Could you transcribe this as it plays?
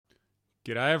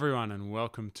G'day everyone and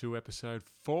welcome to episode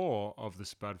 4 of the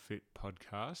SpudFit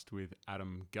podcast with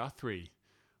Adam Guthrie.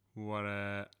 What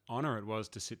an honour it was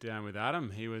to sit down with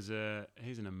Adam. He's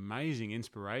an amazing,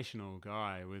 inspirational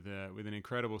guy with an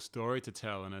incredible story to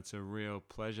tell, and it's a real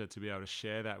pleasure to be able to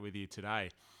share that with you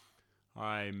today.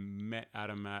 I met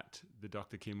Adam at the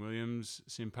Dr. Kim Williams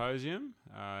Symposium.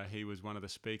 He was one of the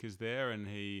speakers there, and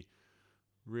he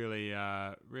really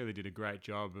did a great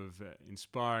job of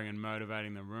inspiring and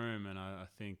motivating the room, and I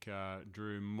think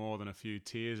drew more than a few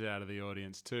tears out of the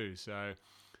audience too. So,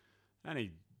 and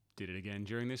he did it again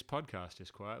during this podcast,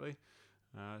 just quietly.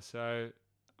 So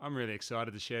I'm really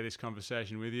excited to share this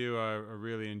conversation with you. I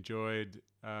really enjoyed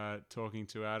talking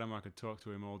to Adam. I could talk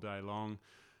to him all day long,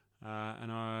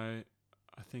 and I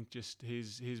think just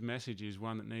his message is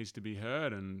one that needs to be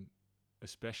heard, and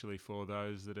especially for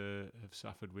those that have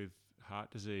suffered with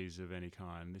heart disease of any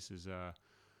kind. This is a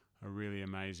really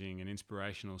amazing and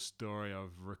inspirational story of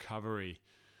recovery.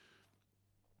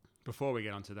 Before we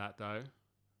get onto that though,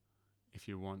 if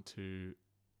you want to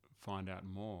find out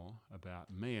more about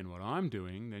me and what I'm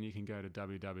doing, then you can go to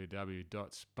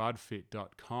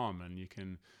www.spudfit.com, and you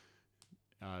can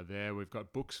there we've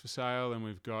got books for sale and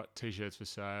we've got t-shirts for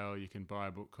sale. You can buy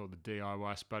a book called the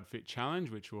DIY SpudFit Challenge,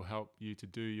 which will help you to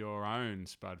do your own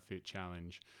SpudFit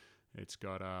Challenge. It's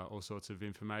got all sorts of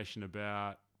information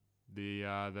about the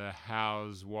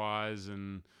hows, whys,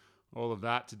 and all of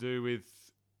that to do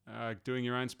with doing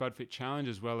your own SpudFit Challenge,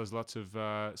 as well as lots of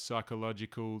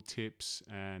psychological tips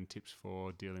and tips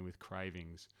for dealing with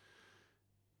cravings.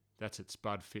 That's at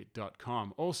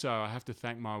spudfit.com. Also, I have to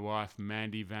thank my wife,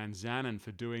 Mandy Van Zanen,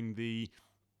 for doing the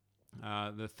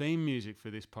theme music for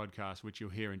this podcast, which you'll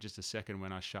hear in just a second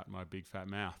when I shut my big fat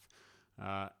mouth.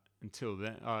 Until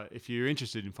then, if you're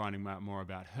interested in finding out more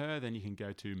about her, then you can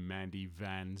go to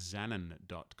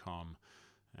mandyvanzanen.com,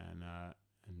 and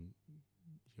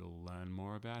you'll learn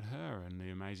more about her and the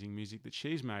amazing music that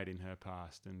she's made in her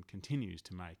past and continues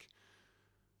to make.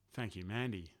 Thank you,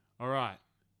 Mandy. All right,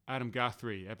 Adam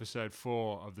Guthrie, episode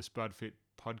 4 of the SpudFit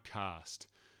podcast.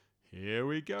 Here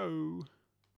we go.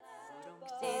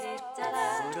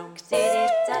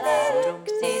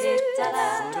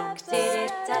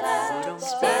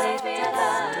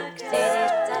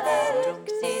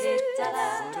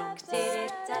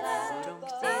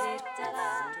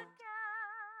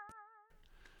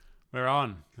 We're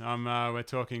on. We're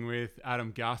talking with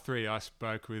Adam Guthrie. I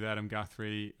spoke with Adam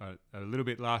Guthrie a little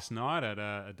bit last night at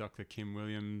a Dr. Kim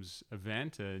Williams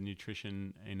event, a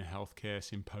nutrition in healthcare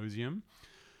symposium,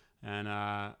 and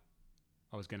I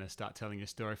was going to start telling your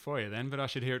story for you then, but I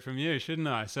should hear it from you, shouldn't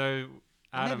I? So,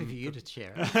 Adam, maybe for you to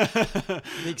share it.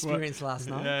 The experience last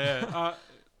night. Yeah.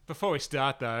 Before we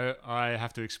start, though, I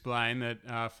have to explain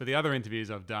that for the other interviews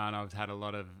I've done, I've had a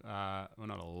lot of,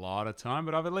 not a lot of time,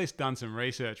 but I've at least done some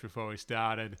research before we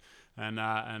started, and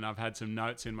I've had some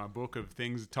notes in my book of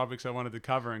topics I wanted to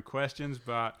cover and questions,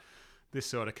 but this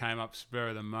sort of came up spur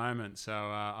of the moment. So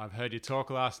I've heard you talk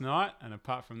last night, and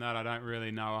apart from that, I don't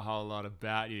really know a whole lot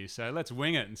about you. So let's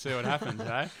wing it and see what happens,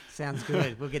 eh? Sounds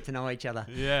good. We'll get to know each other.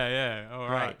 Yeah. All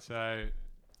right. So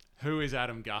who is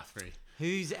Adam Guthrie?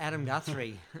 Who's Adam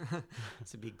Guthrie?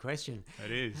 It's a big question.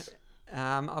 It is.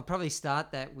 I'll probably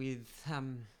start that with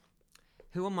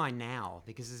who am I now?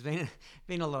 Because there's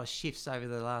been a lot of shifts over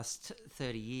the last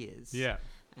 30 years. Yeah.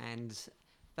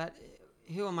 But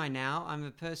who am I now? I'm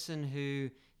a person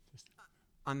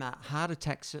I'm a heart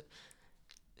attack.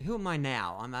 Who am I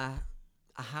now? I'm a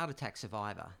heart attack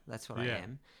survivor. That's what I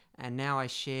am. And now I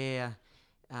share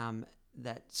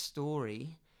that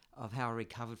story of how I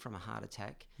recovered from a heart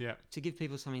attack to give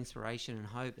people some inspiration and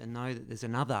hope, and know that there's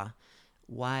another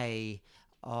way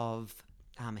of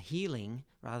healing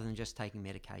rather than just taking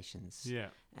medications. Yeah.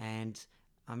 And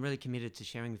I'm really committed to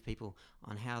sharing with people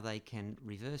on how they can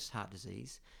reverse heart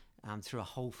disease through a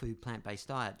whole food plant-based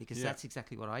diet, because that's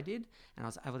exactly what I did, and I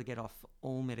was able to get off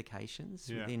all medications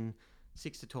within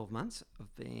 6 to 12 months of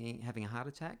having a heart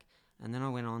attack. And then I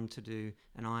went on to do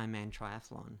an Ironman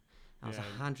triathlon. I was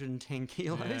 110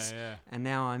 kilos, and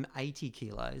now I'm 80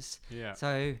 kilos. Yeah.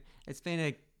 So it's been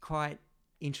a quite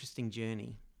interesting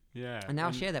journey. Yeah. And now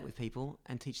I'll share that with people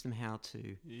and teach them how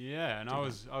to. Yeah, and I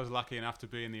was lucky enough to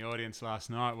be in the audience last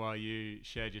night while you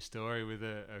shared your story with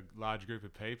a large group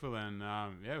of people, and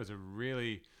it was a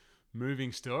really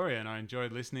moving story, and I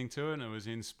enjoyed listening to it, and it was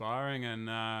inspiring, and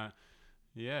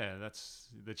that's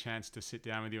the chance to sit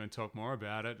down with you and talk more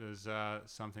about it was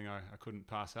something I couldn't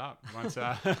pass up. Once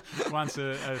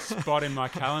a spot in my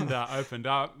calendar opened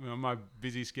up on my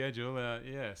busy schedule,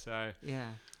 I'm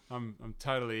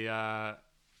totally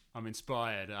I'm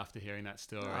inspired after hearing that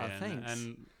story. Oh, thanks.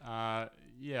 And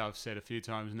I've said a few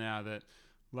times now that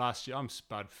last year I'm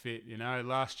spud fit.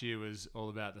 Last year was all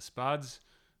about the spuds.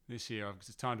 This year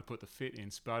it's time to put the fit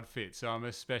in spud fit. So I'm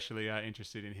especially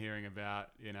interested in hearing about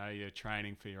your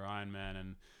training for your Ironman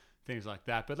and things like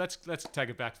that. But let's take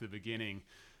it back to the beginning.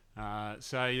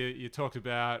 So you talked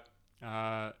about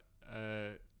a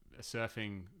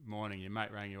surfing morning. Your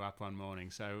mate rang you up one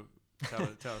morning. So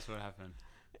tell us what happened.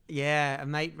 Yeah, a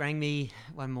mate rang me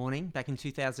one morning back in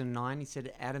 2009. He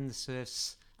said, "Adam, the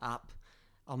surf's up.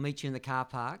 I'll meet you in the car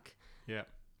park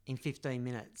in 15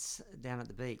 minutes down at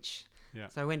the beach." Yeah.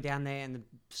 So I went down there, and the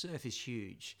surf is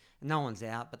huge. And no one's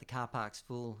out, but the car park's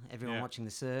full. Everyone watching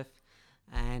the surf.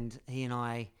 And he and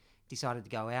I decided to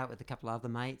go out with a couple of other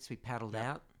mates. We paddled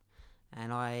out,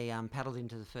 and I paddled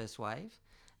into the first wave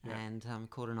and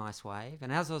caught a nice wave.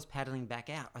 And as I was paddling back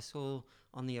out, I saw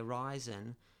on the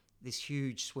horizon this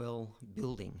huge swell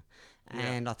building.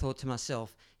 And I thought to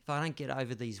myself, if I don't get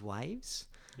over these waves,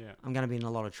 I'm going to be in a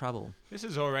lot of trouble. This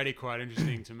is already quite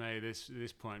interesting to me,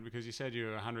 this point, because you said you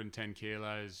were 110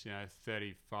 kilos,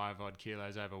 35 odd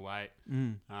kilos overweight.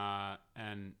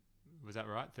 And was that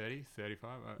right? 30, 35?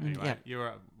 Anyway, you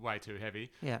were way too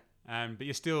heavy. Yeah. But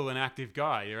you're still an active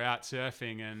guy. You're out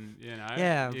surfing, and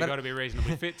you've got to be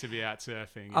reasonably fit to be out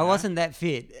surfing. I wasn't that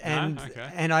fit, and No? Okay.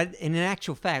 and in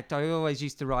actual fact, I always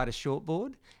used to ride a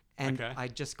shortboard, and Okay.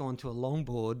 I'd just gone to a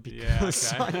longboard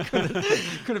because I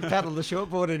couldn't paddle the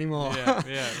shortboard anymore.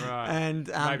 Yeah, right. And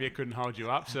maybe it couldn't hold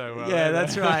you up so well. yeah,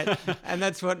 that's right. And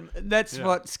that's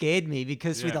what scared me,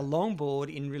 because with Yeah. a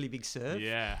longboard in really big surf,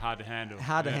 hard to handle.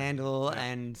 to handle,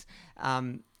 and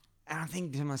I'm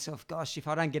thinking to myself, gosh, if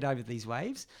I don't get over these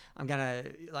waves, I'm gonna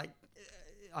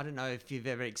I don't know if you've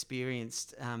ever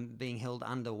experienced being held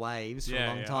under waves for a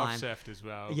long time. I've surfed as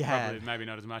well. Yeah. Probably maybe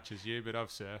not as much as you, but I've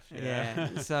surfed.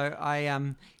 Yeah. So I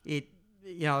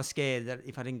I was scared that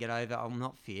if I didn't get over, I'm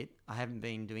not fit. I haven't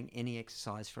been doing any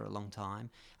exercise for a long time.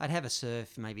 I'd have a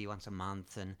surf maybe once a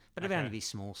month, but it'd only be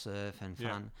small surf and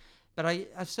fun. But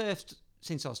I've surfed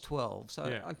since I was 12, so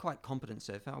I'm quite a competent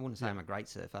surfer. I wouldn't say I'm a great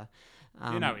surfer.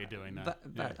 You know what you're doing, though.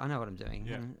 But I know what I'm doing,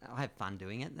 Yeah. and I have fun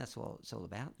doing it. That's what it's all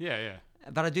about. Yeah.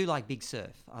 But I do like big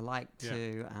surf. I like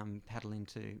to paddle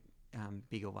into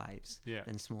bigger waves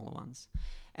than smaller ones.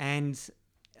 And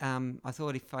I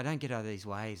thought, if I don't get over these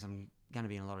waves, I'm going to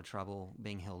be in a lot of trouble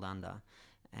being held under.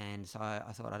 And so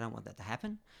I thought, I don't want that to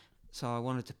happen. So I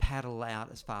wanted to paddle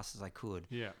out as fast as I could.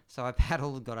 Yeah. So I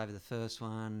paddled, got over the first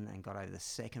one, and got over the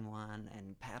second one,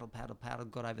 and paddled,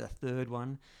 got over the third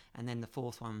one, and then the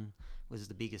fourth one was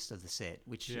the biggest of the set,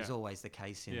 which is always the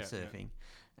case in surfing.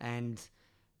 And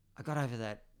I got over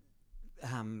that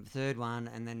third one,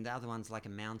 and then the other one's like a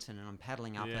mountain, and I'm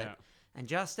paddling up it. And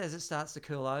just as it starts to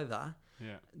curl over,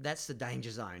 that's the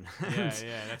danger zone.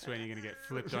 That's when you're going to get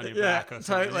flipped on your back or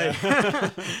something.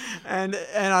 Totally. and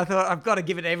I thought, I've got to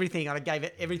give it everything. I gave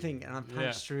it everything, and I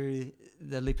punched through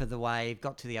the lip of the wave,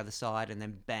 got to the other side, and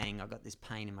then bang, I got this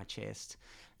pain in my chest,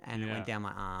 and it went down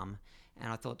my arm.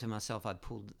 And I thought to myself, I'd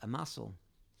pulled a muscle.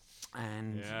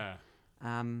 And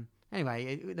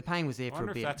anyway, the pain was there for a bit. I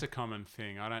wonder if that's a common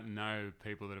thing. I don't know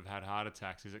people that have had heart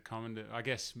attacks. Is it common to... I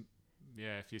guess...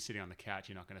 Yeah, if you're sitting on the couch,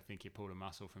 you're not going to think you pulled a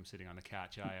muscle from sitting on the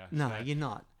couch, are you? No, you're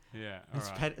not. Yeah,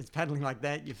 it's paddling like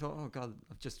that. You thought, oh God,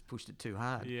 I've just pushed it too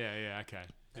hard. Yeah, okay.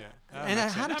 Yeah, and a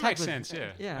heart attack makes sense.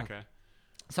 Yeah. Okay.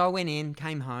 So I went in,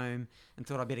 came home, and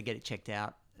thought I better get it checked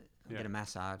out, get a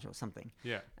massage or something.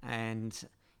 Yeah. And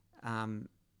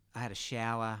I had a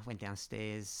shower, went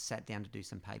downstairs, sat down to do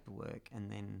some paperwork,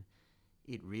 and then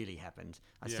it really happened.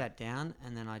 I sat down,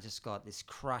 and then I just got this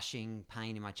crushing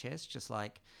pain in my chest, just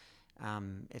like.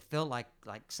 It felt like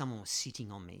someone was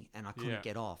sitting on me, and I couldn't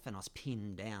get off, and I was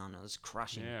pinned down. I was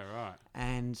crushing. Yeah, right.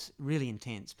 And really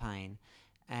intense pain,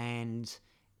 and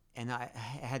I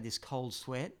had this cold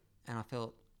sweat, and I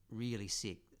felt really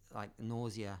sick, like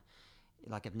nausea,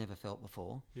 like I've never felt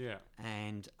before. Yeah.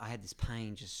 And I had this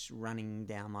pain just running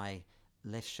down my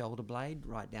left shoulder blade,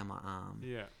 right down my arm.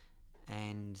 Yeah.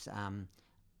 And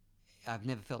I've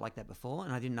never felt like that before,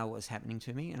 and I didn't know what was happening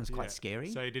to me, and it was quite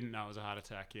scary. So you didn't know it was a heart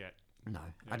attack yet? No,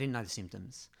 I didn't know the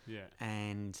symptoms. Yeah.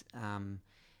 And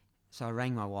so I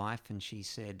rang my wife, and she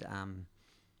said,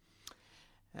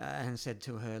 and said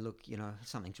to her, look,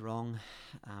 something's wrong.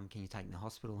 Can you take me to the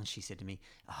hospital? And she said to me,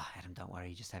 oh, Adam, don't worry,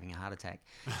 you're just having a heart attack.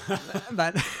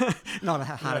 But not a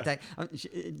heart attack.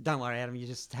 Don't worry, Adam, you're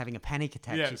just having a panic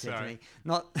attack, she said to me.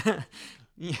 Not,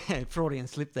 Freudian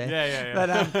slip there. Yeah.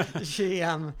 But she,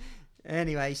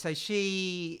 anyway, so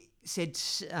she said,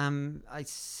 I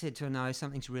said to her, no,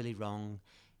 something's really wrong.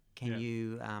 Can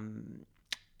you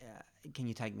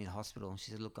take me to the hospital? And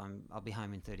she said, look, I'll be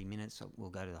home in 30 minutes. So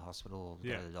we'll go to the hospital or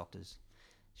go to the doctors.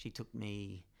 she took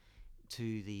me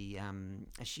to the.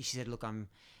 She said, "Look,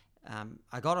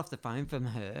 I got off the phone from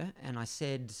her, and I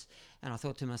said, and I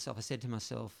thought to myself, I said to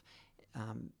myself,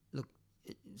 look,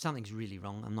 something's really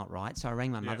wrong. I'm not right." So I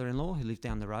rang my mother-in-law, who lived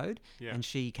down the road, and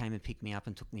she came and picked me up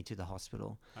and took me to the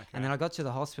hospital. Okay. And then I got to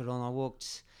the hospital and I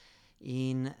walked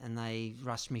in, and they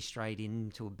rushed me straight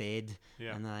into a bed,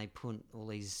 and they put all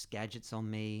these gadgets on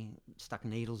me, stuck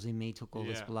needles in me, took all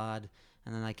this blood,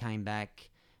 and then they came back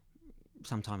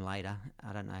sometime later.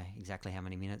 I don't know exactly how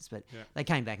many minutes, but they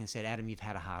came back and said, "Adam, you've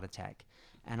had a heart attack."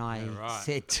 And I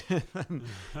said to them,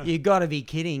 "You got to be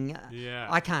kidding.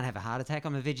 I can't have a heart attack.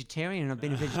 I'm a vegetarian. I've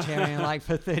been a vegetarian like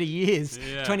for 30 years,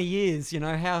 20 years. You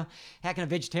know, how can a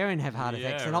vegetarian have heart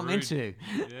attacks? They're not meant to."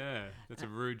 Yeah, that's a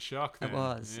rude shock then. It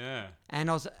was. Yeah. And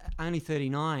I was only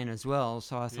 39 as well,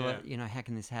 so I thought, you know, how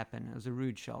can this happen? It was a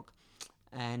rude shock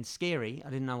and scary. I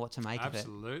didn't know what to make of it.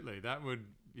 Absolutely. That would,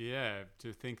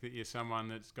 to think that you're someone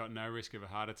that's got no risk of a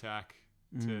heart attack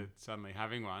to suddenly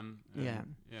having one.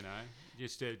 And, you know,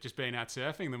 just being out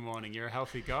surfing in the morning, you're a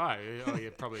healthy guy. Or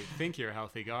you probably think you're a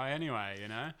healthy guy anyway, you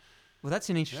know? Well, that's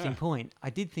an interesting point. I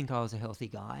did think I was a healthy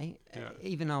guy,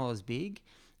 even though I was big.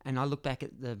 And I look back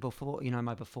at the before, you know,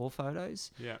 my before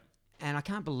photos. Yeah. And I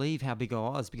can't believe how big I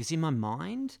was, because in my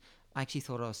mind, I actually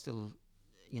thought I was still,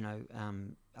 you know,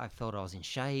 I felt I was in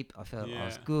shape. I felt I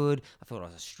was good. I thought I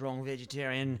was a strong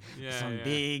vegetarian. I'm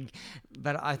big,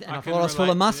 but I thought I was full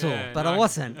of muscle, but I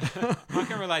wasn't. I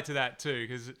can relate to that too,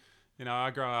 because, you know,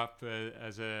 I grew up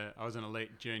I was an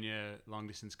elite junior long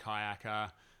distance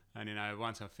kayaker, and, you know,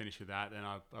 once I finished with that, then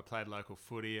I played local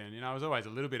footy, and, you know, I was always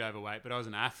a little bit overweight, but I was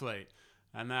an athlete,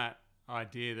 and that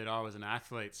idea that I was an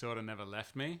athlete sort of never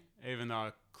left me, even though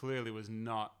I clearly was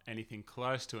not anything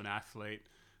close to an athlete.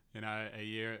 You know, a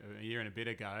year and a bit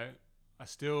ago, I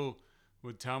still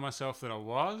would tell myself that I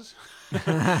was.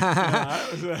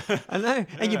 I know,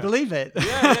 and you believe it.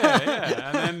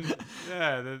 Yeah. And then,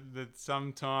 that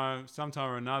sometime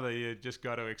or another, you just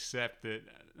got to accept that,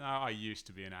 no, I used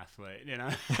to be an athlete, you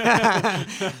know.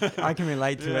 I can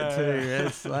relate to it too.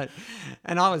 It's like,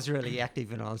 and I was really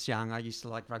active when I was young. I used to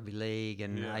like rugby league,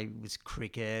 and I was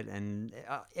cricket, and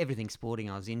everything sporting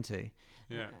I was into.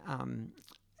 Yeah.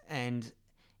 And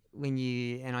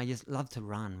I just loved to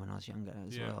run when I was younger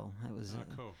as well. It was a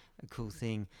cool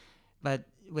thing. But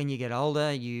when you get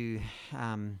older, you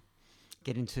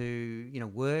get into, you know,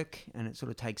 work, and it sort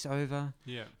of takes over.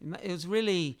 Yeah. It was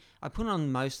really, I put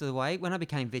on most of the weight when I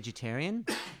became vegetarian.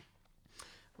 I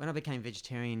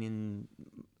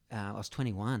was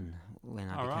 21 when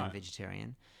I became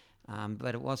vegetarian.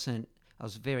 But it wasn't, I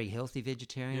was a very healthy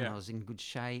vegetarian. Yeah. I was in good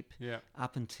shape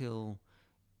up until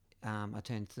I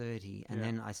turned 30, and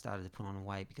then I started to put on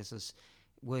weight because I was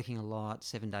working a lot,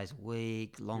 7 days a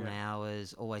week, long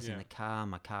hours, always in the car.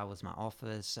 My car was my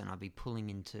office, and I'd be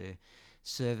pulling into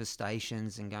service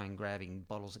stations and going grabbing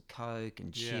bottles of Coke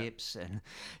and chips and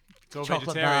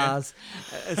chocolate bars.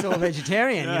 It's all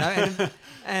vegetarian, you know,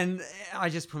 and I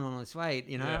just put on this weight,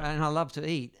 you know, and I love to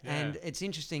eat. And it's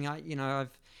interesting,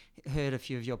 I've heard a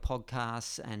few of your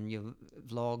podcasts and your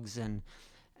vlogs,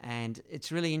 and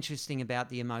it's really interesting about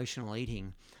the emotional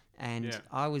eating. And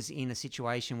I was in a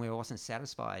situation where I wasn't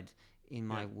satisfied in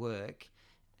my work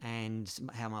and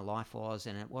how my life was,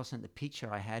 and it wasn't the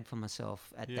picture I had for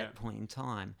myself at that point in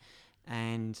time.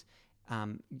 And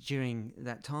during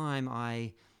that time,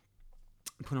 I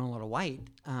put on a lot of weight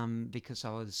because I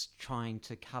was trying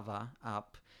to cover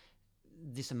up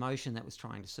this emotion that was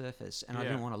trying to surface, and I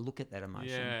didn't want to look at that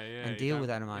emotion and deal with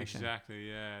that emotion.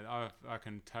 Exactly, I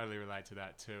can totally relate to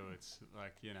that too. It's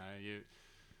like, you know,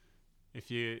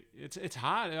 it's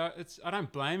hard. I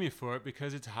don't blame you for it,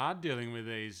 because it's hard dealing with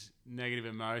these negative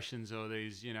emotions or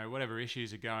these, you know, whatever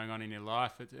issues are going on in your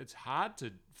life. It's hard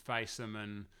to face them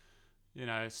and, you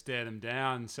know, stare them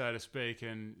down, so to speak,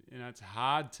 and, you know, it's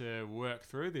hard to work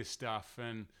through this stuff,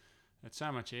 and it's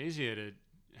so much easier to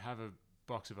have a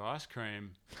box of ice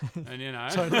cream and, you know,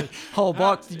 totally. Whole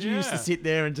box. Did you used to sit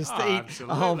there and just eat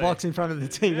a whole box in front of the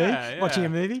TV watching a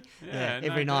movie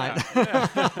every night? Me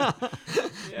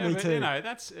but too. You know,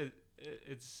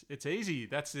 it's easy.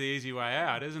 That's the easy way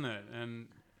out, isn't it? And,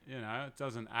 you know, it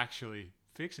doesn't actually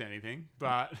fix anything,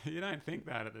 but you don't think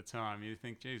that at the time. You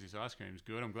think, geez, this ice cream's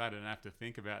good. I'm glad I don't have to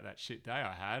think about that shit day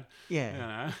I had. You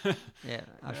know?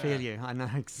 I feel you. I know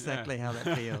exactly how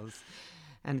that feels.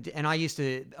 And I used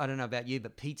to, I don't know about you,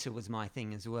 but pizza was my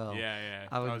thing as well.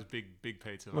 I was big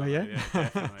pizza. Well, yeah? Yeah,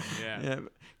 definitely. Yeah.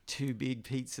 2 big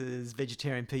pizzas,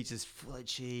 vegetarian pizzas full of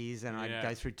cheese, and I'd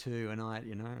go through 2 a night.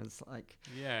 It's like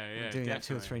doing that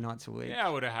 2 or 3 nights a week. Yeah, I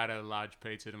would have had a large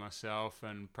pizza to myself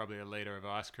and probably a litre of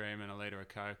ice cream and a litre of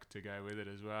Coke to go with it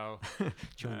as well.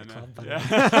 Join the club.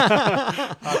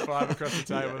 High five across the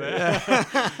table there.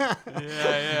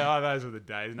 Yeah. Oh, those were the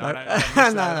days. No,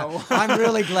 no. I'm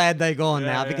really glad they're gone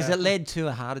now because it led to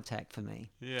a heart attack for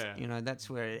me. Yeah. That's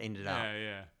where it ended up.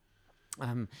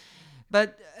 Yeah.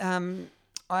 But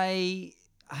I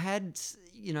had,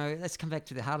 let's come back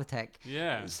to the heart attack.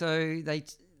 Yeah. So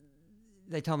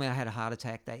they told me I had a heart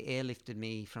attack. They airlifted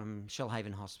me from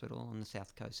Shellhaven Hospital on the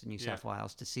south coast of New South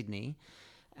Wales to Sydney,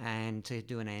 and to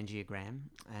do an angiogram.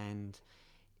 And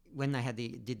when they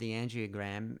did the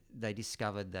angiogram, they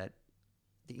discovered that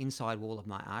the inside wall of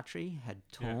my artery had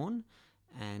torn,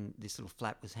 and this little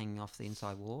flap was hanging off the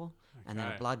inside wall, and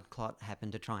then a blood clot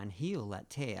happened to try and heal that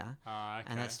tear,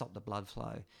 and that stopped the blood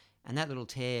flow. And that little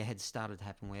tear had started to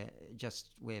happen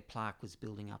where plaque was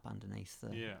building up underneath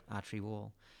the artery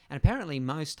wall. And apparently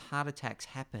most heart attacks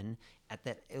happen at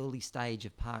that early stage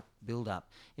of plaque build-up.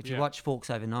 If you watch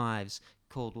Forks Over Knives,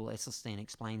 Caldwell Esselstyn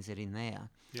explains it in there.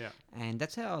 Yeah. And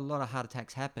that's how a lot of heart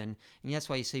attacks happen. And that's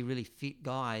why you see really fit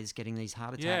guys getting these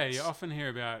heart attacks. Yeah, you often hear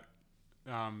about,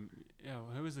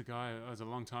 who was the guy? It was a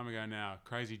long time ago now.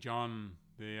 Crazy John,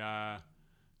 the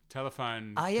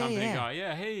telephone company guy.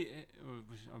 Yeah,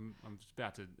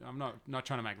 I'm not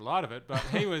trying to make light of it, but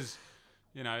he was,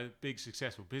 big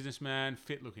successful businessman,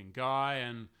 fit looking guy,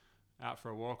 and out for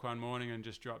a walk one morning and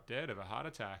just dropped dead of a heart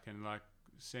attack, and like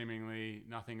seemingly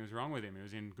nothing was wrong with him. He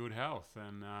was in good health,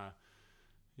 and I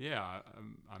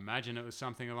imagine it was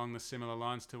something along the similar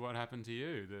lines to what happened to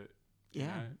you.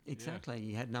 Exactly.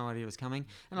 You had no idea it was coming.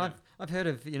 And I've heard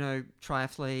of,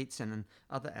 triathletes and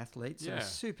other athletes that are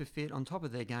super fit, on top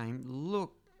of their game,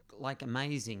 look like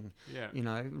amazing,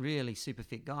 really super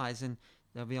fit guys, and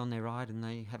they'll be on their ride and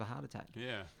they have a heart attack.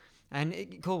 Yeah. And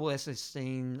Caldwell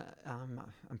Esselstyn,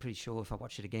 I'm pretty sure if I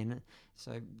watch it again,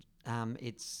 so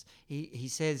he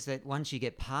says that once you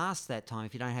get past that time,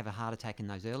 if you don't have a heart attack in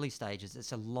those early stages,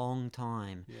 it's a long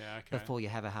time before you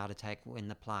have a heart attack when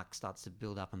the plaque starts to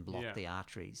build up and block the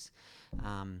arteries.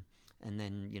 And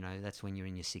then, that's when you're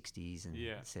in your 60s and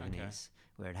 70s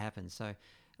where it happens. So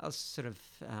I was sort of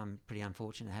pretty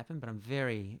unfortunate it happened, but I'm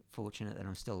very fortunate that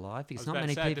I'm still alive because not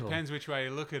many people... It depends which way you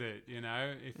look at it,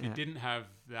 If you didn't have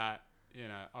that,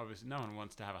 obviously no one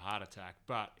wants to have a heart attack,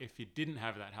 but if you didn't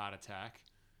have that heart attack,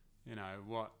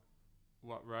 what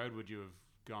road would you have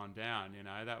gone down?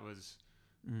 That was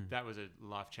a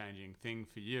life-changing thing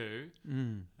for you,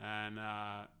 and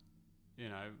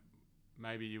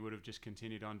maybe you would have just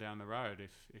continued on down the road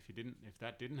if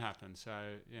that didn't happen. So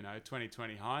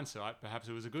 2020 hindsight, perhaps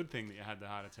it was a good thing that you had the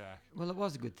heart attack. Well, it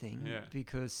was a good thing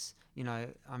because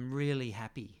I'm really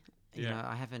happy.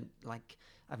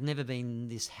 I've never been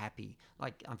this happy.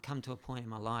 Like, I've come to a point in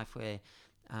my life where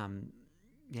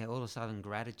all of a sudden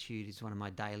gratitude is one of my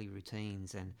daily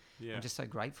routines, and I'm just so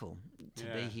grateful to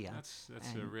be here. That's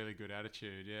a really good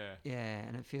attitude,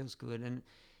 and it feels good. And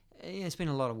it's been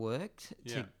a lot of work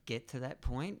to get to that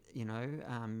point.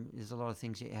 There's a lot of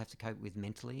things you have to cope with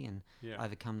mentally and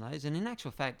overcome those. And in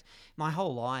actual fact, my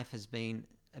whole life has been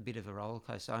a bit of a roller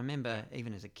coaster. I remember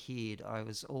even as a kid, I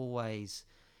was always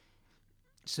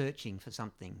searching for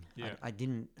something. I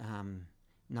didn't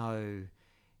know.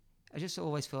 I just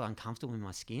always felt uncomfortable in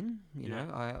my skin.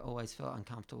 I always felt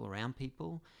uncomfortable around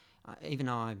people, even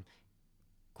though I'm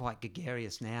quite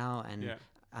gregarious now, and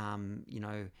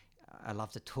I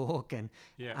love to talk, and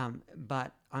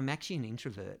but I'm actually an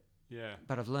introvert. Yeah.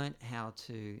 But I've learnt how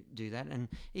to do that, and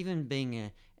even being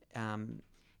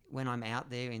when I'm out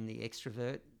there in the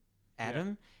extrovert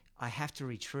Adam, I have to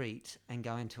retreat and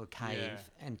go into a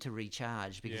cave and to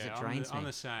recharge because it drains me. I'm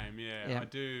the same.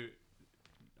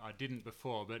 I didn't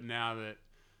before, but now that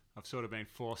I've sort of been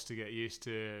forced to get used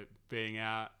to being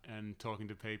out and talking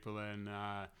to people, and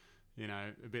a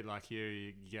bit like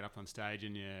you get up on stage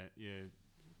and you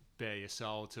bare your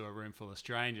soul to a room full of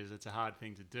strangers. It's a hard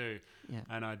thing to do,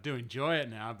 and I do enjoy it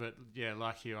now. But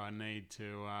like you, I need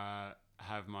to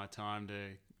have my time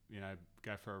to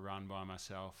go for a run by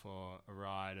myself or a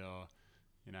ride, or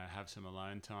have some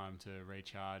alone time to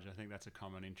recharge. I think that's a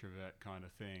common introvert kind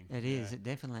of thing. It is. It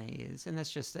definitely is. And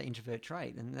that's just the introvert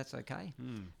trait, and that's okay.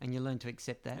 And you learn to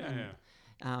accept that.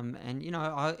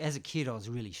 I, as a kid, I was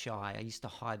really shy. I used to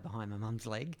hide behind my mum's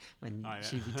leg when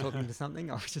she'd be talking to something.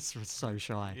 I was just so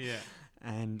shy. Yeah.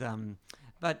 And,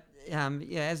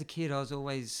 as a kid, I was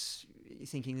always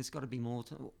thinking there's got to be more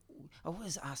to...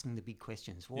 always asking the big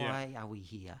questions. Why are we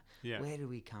here? Yeah. Where do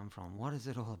we come from? What is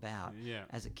it all about? Yeah.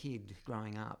 As a kid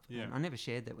growing up. Yeah. And I never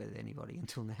shared that with anybody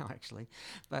until now, actually.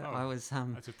 But I was...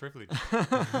 that's a privilege.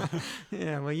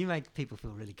 Yeah, well, you make people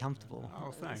feel really comfortable.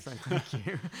 Oh, thanks. So thank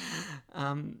you.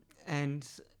 And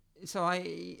so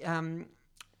I...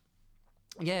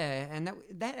 and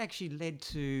that actually led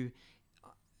to...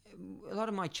 A lot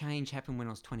of my change happened when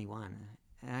I was 21.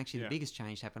 And actually, the biggest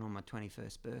change happened on my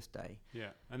 21st birthday. Yeah,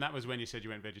 and that was when you said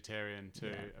you went vegetarian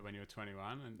when you were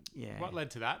 21. And what led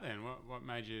to that then? What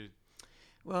made you?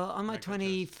 Well, on my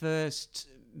 21st,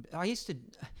 I used to,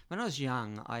 when I was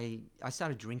young, I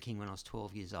started drinking when I was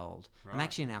 12 years old. Right. I'm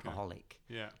actually an alcoholic.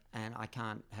 Yeah. And I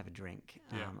can't have a drink.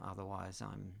 Otherwise,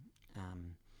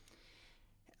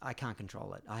 I can't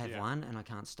control it. I have one and I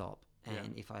can't stop.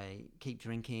 And if I keep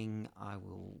drinking, I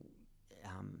will...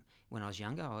 when I was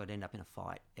younger, I would end up in a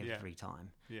fight every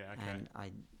time. Yeah, okay.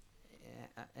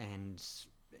 And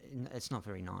it's not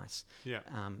very nice. Yeah.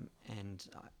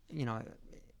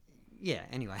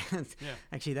 Anyway.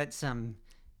 Actually,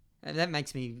 that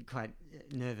makes me quite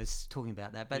nervous talking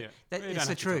about that. But it's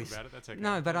the truth. Talk about it. That's okay.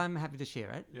 No, but I'm happy to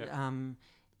share it. Yeah.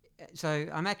 So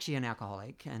I'm actually an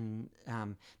alcoholic,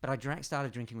 but I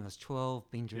started drinking when I was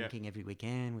 12. Been drinking every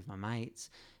weekend with my mates.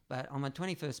 But on my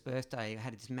 21st birthday, I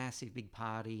had this massive big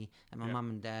party at my mum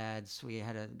and dad's. We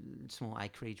had a small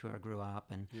acreage where I grew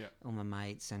up, and all my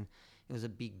mates, and it was a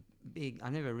big. I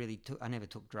never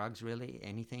took drugs, really,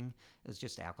 anything. It was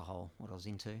just alcohol, what I was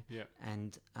into. Yeah.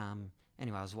 And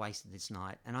anyway, I was wasted this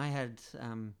night, and I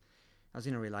was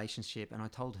in a relationship, and I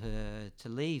told her to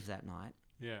leave that night.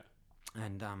 Yeah.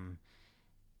 And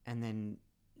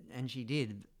she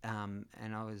did,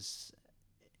 and I was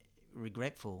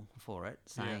regretful for it,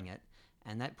 saying it,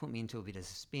 and that put me into a bit of a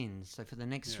spin. So for the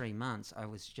next 3 months, I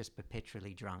was just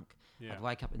perpetually drunk. I'd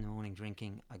wake up in the morning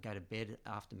drinking, I'd go to bed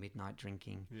after midnight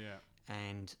drinking,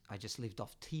 and I just lived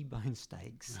off T-bone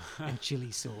steaks and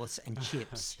chili sauce and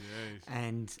chips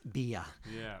and beer.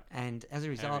 Yeah. And as a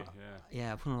result,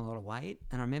 I put on a lot of weight.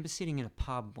 And I remember sitting in a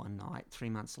pub one night 3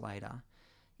 months later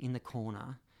in the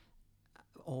corner,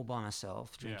 all by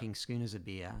myself, drinking schooners of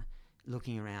beer,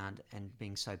 looking around and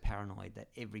being so paranoid that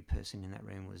every person in that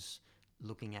room was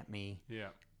looking at me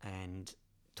and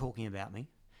talking about me.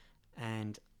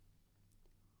 And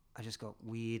I just got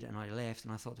weird, and I left,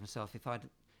 and I thought to myself,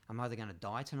 I'm either going to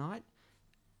die tonight,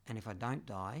 and if I don't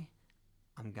die,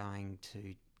 I'm going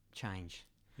to change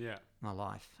my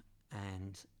life.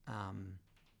 And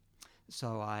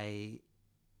so I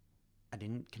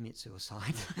didn't commit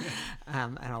suicide,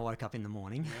 and I woke up in the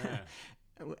morning.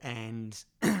 And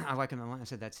I woke up in the morning and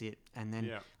said, that's it. And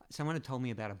then someone had told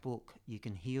me about a book, You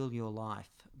Can Heal Your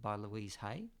Life by Louise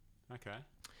Hay. Okay.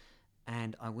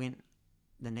 And I went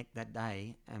that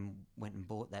day and went and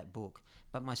bought that book.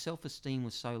 But my self-esteem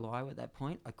was so low at that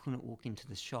point, I couldn't walk into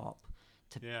the shop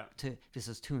because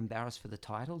I was too embarrassed for the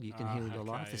title, You Can Heal Your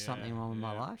Life. There's something wrong with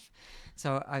my life.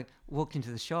 So I walked into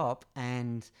the shop,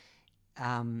 and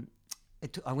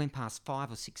I went past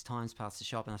 5 or 6 times past the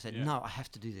shop, and I said, no, I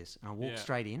have to do this. And I walked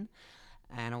straight in,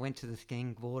 and I went to the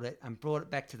thing, bought it, and brought it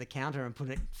back to the counter and put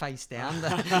it face down.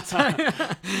 Just scan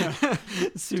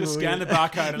the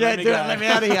barcode and let me go. Let me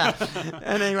out of here.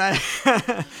 And anyway,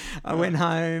 I went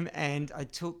home, and I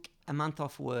took a month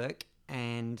off work,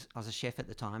 and I was a chef at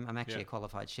the time. I'm actually a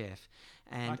qualified chef.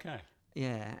 And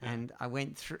and I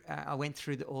went through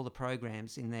all the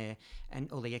programs in there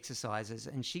and all the exercises,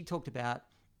 and she talked about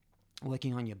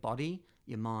working on your body,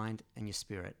 your mind, and your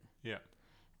spirit. Yeah.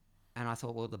 And I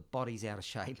thought, well, the body's out of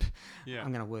shape. Yeah.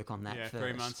 I'm going to work on that first.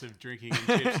 3 months of drinking and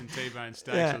chips and T-bone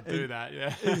steaks will do that,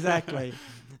 Exactly.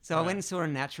 So I went and saw a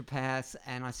naturopath,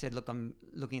 and I said, look, I'm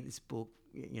looking at this book,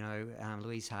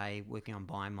 Louise Hay, working on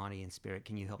mind, body, and spirit.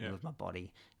 Can you help me with my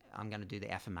body? I'm going to do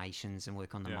the affirmations and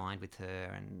work on the mind with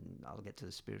her, and I'll get to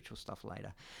the spiritual stuff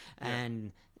later.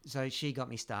 And so she got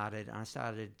me started, and I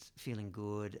started feeling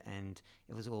good, and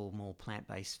it was all more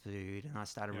plant-based food, and I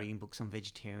started reading books on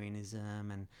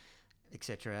vegetarianism and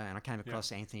etc. And I came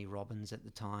across Anthony Robbins at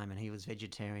the time, and he was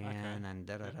vegetarian and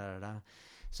da-da-da-da-da.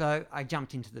 So I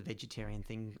jumped into the vegetarian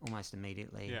thing almost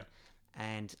immediately,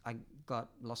 and I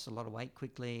lost a lot of weight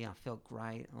quickly. I felt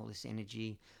great, all this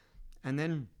energy. And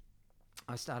then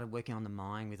I started working on the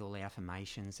mind with all the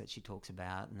affirmations that she talks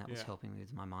about, and that was helping me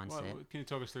with my mindset. Well, can you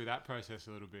talk us through that process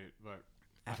a little bit? Like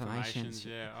affirmations?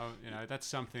 That's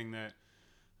something that,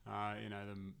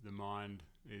 the mind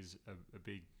is a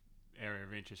big area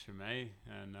of interest for me.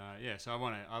 And, so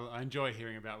I enjoy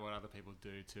hearing about what other people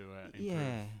do to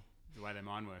improve the way their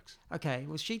mind works. Okay,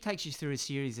 well, she takes you through a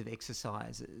series of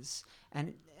exercises,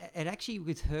 and it actually,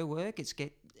 with her work,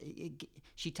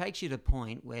 she takes you to a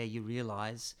point where you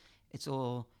realise it's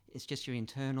just your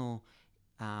internal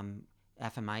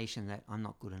affirmation that I'm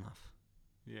not good enough.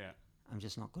 Yeah. I'm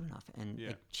just not good enough. And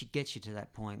Yeah. she gets you to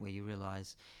that point where you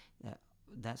realise that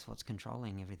that's what's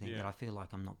controlling everything, Yeah. that I feel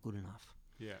like I'm not good enough.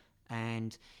 Yeah.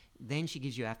 And then she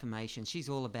gives you affirmations. She's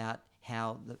all about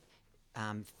how the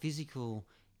physical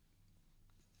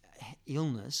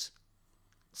illness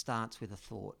starts with a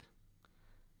thought.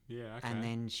 Yeah, okay. And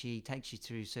then she takes you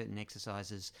through certain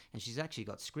exercises, and she's actually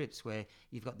got scripts where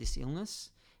you've got this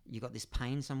illness, you've got this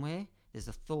pain somewhere, there's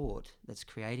a thought that's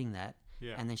creating that,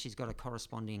 Yeah. and then she's got a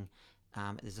corresponding,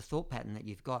 there's a thought pattern that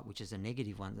you've got, which is a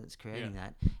negative one that's creating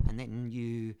that, and then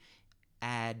you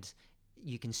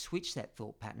can switch that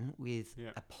thought pattern with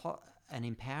an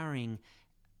empowering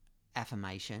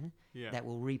affirmation that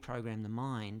will reprogram the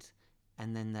mind,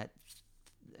 and then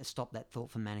stop that thought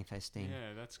from manifesting.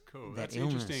 Yeah, that's cool. That's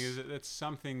interesting. That's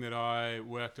something that I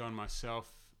worked on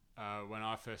myself when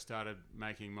I first started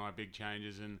making my big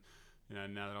changes, and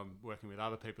now that I'm working with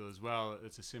other people as well,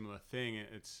 it's a similar thing.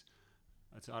 It's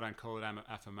I don't call it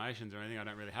affirmations or anything. I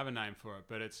don't really have a name for it,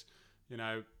 but it's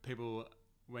people,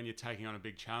 when you're taking on a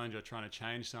big challenge or trying to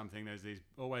change something, there's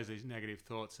always these negative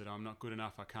thoughts that I'm not good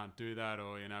enough, I can't do that,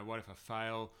 or what if I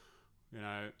fail?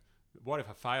 What if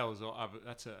I fail?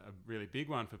 That's a really big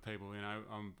one for people.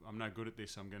 I'm no good at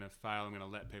this. I'm going to fail. I'm going to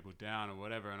let people down or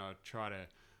whatever. And I try to.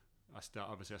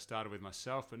 Obviously I started with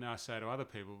myself, but now I say to other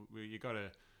people, you got to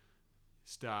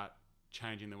start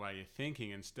changing the way you're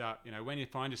thinking, and start. When you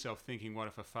find yourself thinking, what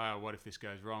if I fail? What if this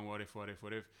goes wrong? What if?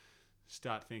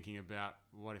 Start thinking about,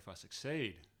 what if I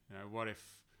succeed? What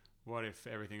if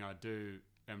everything I do,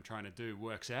 I'm trying to do,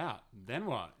 works out? Then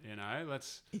what?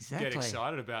 Let's get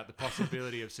excited about the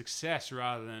possibility of success,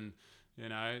 rather than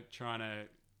trying to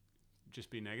just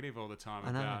be negative all the time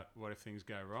about what if things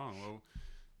go wrong. Well,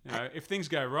 if things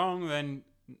go wrong, then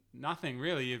nothing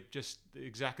really. You've just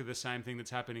exactly the same thing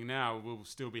that's happening now will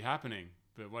still be happening.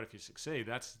 But what if you succeed?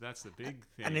 That's the big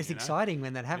thing. And it's exciting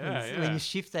when that happens, when you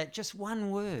shift that just one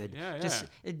word, just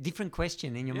a different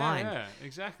question in your mind. Yeah,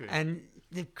 exactly. And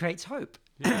it creates hope,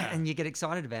 and you get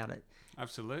excited about it.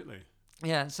 Absolutely.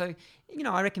 Yeah, so,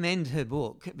 I recommend her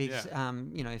book because,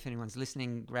 if anyone's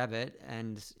listening, grab it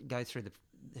and go through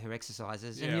her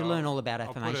exercises, and you'll learn all about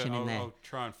affirmation in there. I'll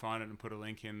try and find it and put a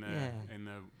link in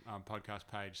the podcast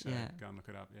page, so go and look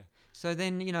it up, So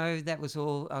then, that was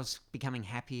all. I was becoming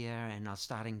happier, and I was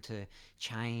starting to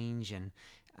change, and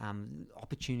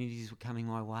opportunities were coming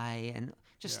my way, and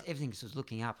just everything was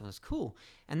looking up. It was cool.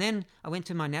 And then I went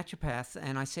to my naturopath,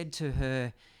 and I said to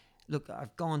her, look,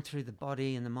 I've gone through the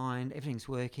body and the mind, everything's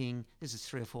working. This is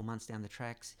 3 or 4 months down the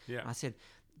tracks. Yeah. I said,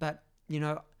 but,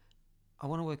 I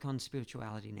want to work on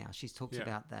spirituality now. She's talked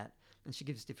about that, and she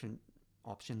gives different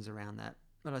options around that.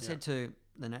 But I said to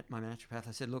my naturopath,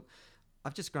 I said, look,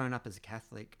 I've just grown up as a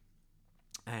Catholic,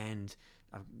 and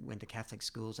I went to Catholic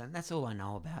schools, and that's all I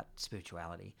know about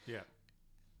spirituality. Yeah.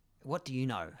 What do you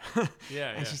know?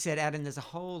 And she said, Adam, there's a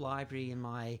whole library in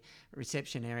my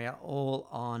reception area all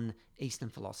on Eastern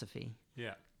philosophy.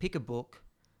 Yeah. Pick a book,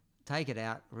 take it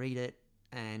out, read it,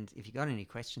 and if you got any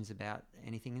questions about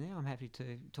anything in there, I'm happy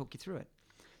to talk you through it.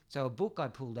 So a book I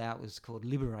pulled out was called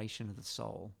Liberation of the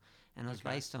Soul, and it was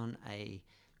based on a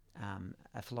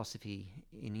philosophy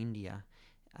in India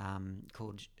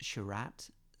called Sharat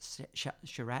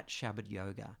Shabad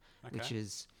Yoga, which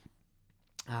is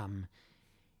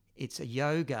it's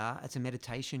a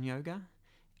meditation yoga,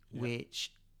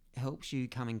 which helps you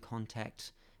come in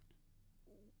contact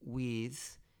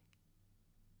with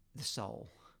the soul.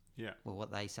 Yeah. Well,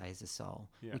 what they say is the soul,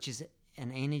 which is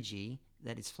an energy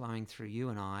that is flowing through you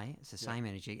and I. It's the same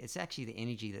energy. It's actually the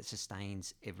energy that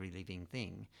sustains every living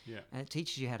thing. Yeah. And it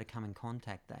teaches you how to come in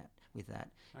contact with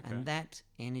that. Okay. And that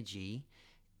energy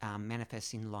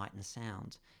manifests in light and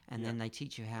sound. And then they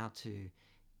teach you how to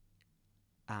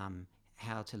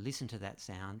listen to that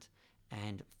sound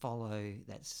and follow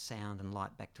that sound and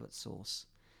light back to its source.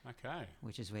 Okay.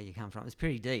 Which is where you come from. It's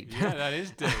pretty deep. Yeah, that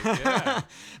is deep. Yeah.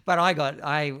 But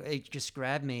it just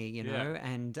grabbed me,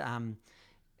 and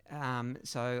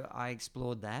so I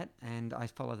explored that, and I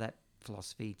follow that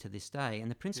philosophy to this day.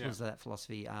 And the principles of that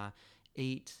philosophy are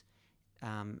eat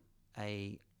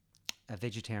a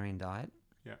vegetarian diet,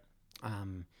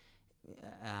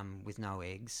 with no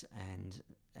eggs, and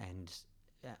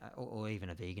or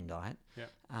even a vegan diet,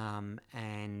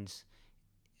 and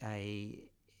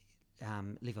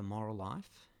live a moral life.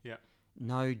 Yeah.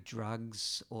 No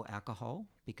drugs or alcohol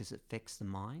because it affects the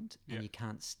mind, and you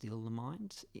can't still the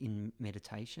mind in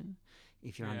meditation.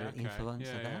 if you're under the influence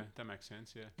of that. Yeah, that makes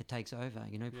sense, yeah. It takes over.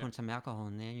 Put some alcohol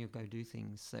in there and you'll go do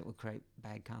things that will create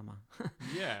bad karma.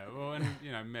 Yeah, well, and,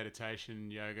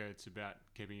 meditation, yoga, it's about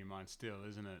keeping your mind still,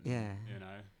 isn't it? Yeah.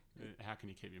 How can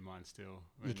you keep your mind still?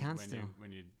 You can't still.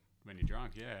 When you're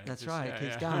drunk, yeah. That's right, it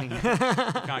keeps going. You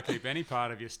can't keep any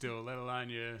part of you still, let alone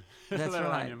your,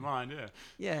 alone your mind, yeah.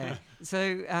 Yeah,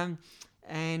 so,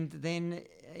 and then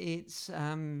it's,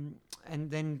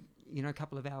 a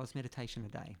couple of hours meditation a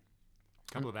day.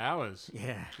 Couple of hours.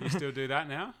 Yeah. You still do that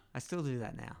now? I still do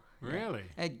that now. Really?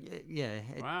 Yeah.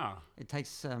 Wow. It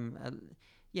takes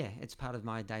it's part of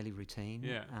my daily routine.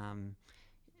 Yeah.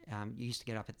 You used to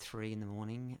get up at 3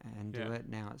 a.m. and do it.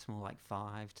 Now it's more like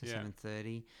 5 to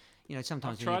 7:30.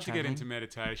 Sometimes I've tried to get into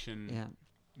meditation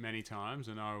many times,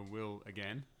 and I will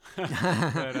again.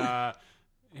 But I've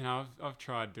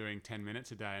tried doing 10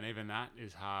 minutes a day, and even that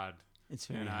is hard. It's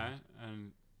very hard.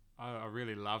 And I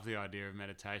really love the idea of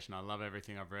meditation. I love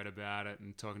everything I've read about it,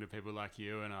 and talking to people like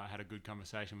you. And I had a good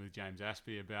conversation with James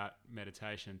Aspey about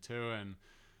meditation too. And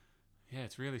yeah,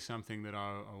 it's really something that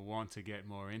I want to get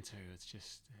more into. It's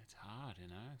hard,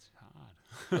 it's hard.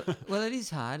 Well, it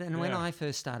is hard. And when I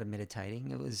first started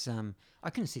meditating, it was, I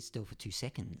couldn't sit still for 2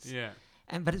 seconds. Yeah.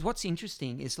 But what's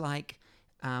interesting is like,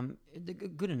 the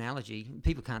good analogy,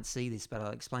 people can't see this, but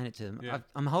I'll explain it to them. Yeah.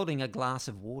 I'm holding a glass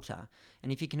of water.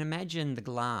 And if you can imagine the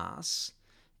glass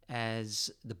as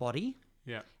the body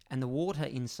and the water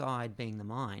inside being the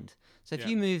mind. So if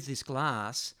you move this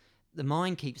glass, the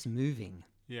mind keeps moving.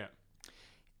 Yeah.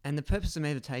 And the purpose of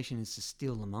meditation is to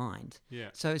still the mind. Yeah.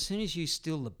 So as soon as you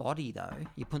still the body, though,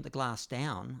 you put the glass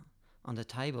down on the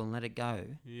table and let it go.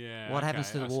 Yeah. What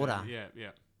happens to the water? Yeah.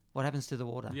 What happens to the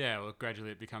water? Yeah, well, gradually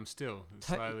it becomes still,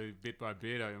 slowly, bit by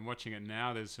bit. I'm watching it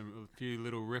now. There's a few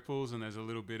little ripples, and there's a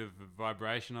little bit of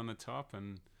vibration on the top,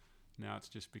 and now it's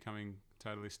just becoming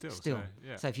totally still. So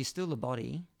if you still the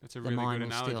body, that's a really good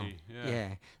analogy.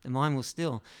 Yeah, the mind will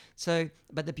still. So,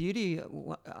 but the beauty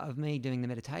of me doing the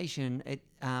meditation, it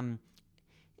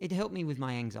helped me with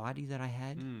my anxiety that I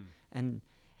had,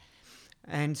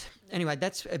 and anyway,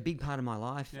 that's a big part of my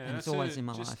life, and it's always in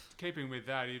my life. Keeping with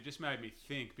that, it just made me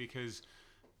think because,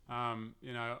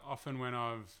 often when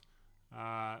I've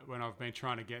been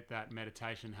trying to get that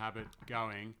meditation habit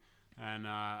going, and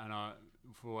I,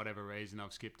 for whatever reason,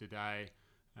 I've skipped a day,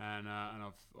 and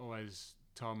I've always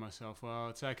told myself, well,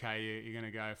 it's okay, you're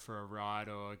going to go for a ride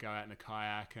or go out in a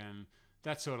kayak, and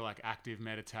that's sort of like active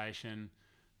meditation,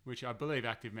 which I believe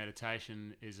active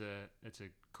meditation is it's a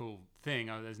cool thing.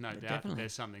 There's no doubt that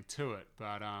there's something to it,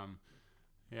 but I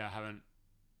haven't,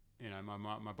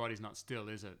 my body's not still,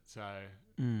 is it? So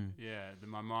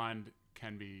my mind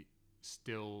can be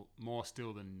more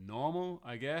still than normal,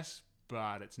 I guess,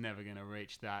 but it's never going to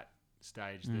reach that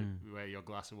stage where your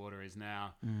glass of water is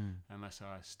now, unless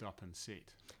I stop and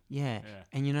sit. Yeah.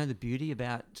 And the beauty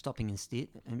about stopping and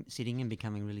sitting and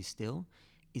becoming really still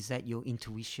is that your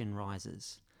intuition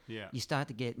rises. Yeah. You start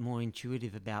to get more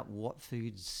intuitive about what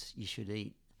foods you should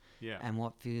eat. Yeah. And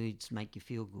what foods make you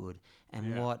feel good,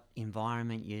 and what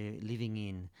environment you're living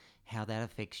in, how that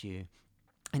affects you.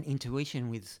 And intuition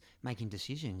with making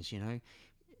decisions,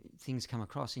 things come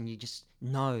across and you just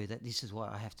know that this is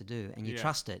what I have to do, and you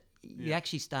trust it. You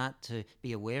actually start to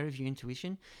be aware of your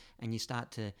intuition, and you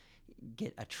start to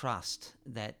get a trust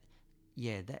that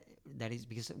is,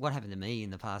 because what happened to me in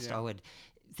the past,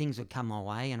 things would come my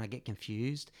way and I get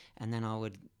confused, and then I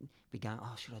would be going,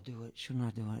 oh, should I do it? Shouldn't I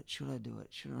do it? Should I do it?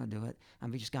 Shouldn't I do it?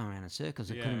 And be just going around in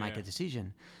circles. I couldn't make a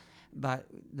decision. But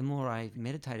the more I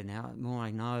meditated now, the more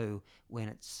I know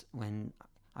when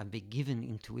I've been given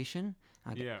intuition,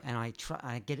 and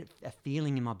I get a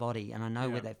feeling in my body, and I know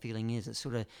where that feeling is. It's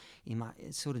sort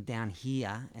of down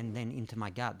here, and then into my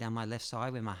gut, down my left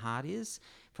side where my heart is,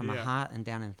 from my heart and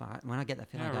down in my heart. When I get that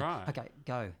feeling, I go, okay,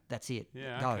 go. That's it.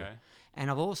 Yeah, go. Okay.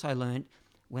 And I've also learned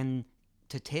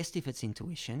to test if it's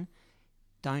intuition,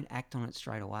 don't act on it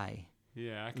straight away.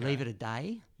 Yeah. Okay. Leave it a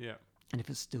day. Yeah. And if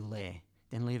it's still there,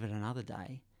 then leave it another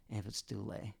day. And if it's still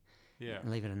there,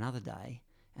 and leave it another day,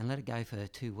 and let it go for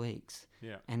 2 weeks.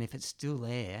 Yeah. And if it's still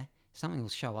there, something will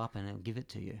show up and it'll give it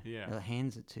to you. Yeah. It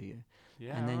hands it to you.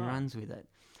 Yeah. And then runs with it.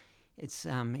 It's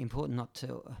important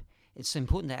it's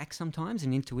important to act sometimes,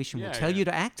 and intuition will tell you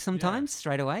to act sometimes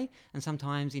straight away, and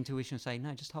sometimes intuition will say,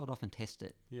 no, just hold off and test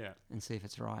it. Yeah. And see if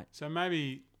it's right. So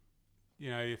maybe,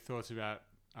 your thoughts about,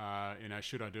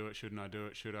 should I do it? Shouldn't I do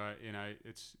it? Should I,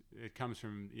 it comes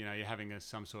from, you're having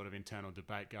some sort of internal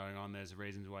debate going on. There's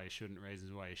reasons why you shouldn't,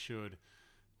 reasons why you should.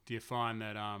 Do you find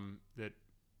that,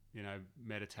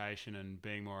 meditation and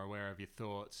being more aware of your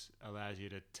thoughts allows you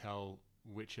to tell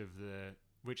which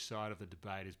side of the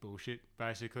debate is bullshit?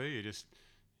 Basically,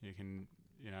 you can,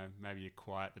 maybe you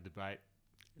quiet the debate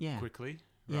Yeah. quickly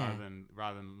Yeah.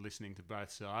 rather than listening to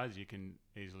both sides. You can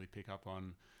easily pick up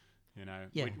on,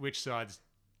 Yeah. which side's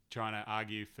trying to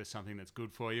argue for something that's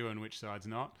good for you and which side's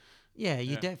not. Yeah,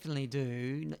 you Yeah. definitely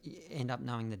do end up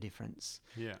knowing the difference.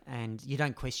 Yeah. And you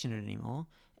don't question it anymore.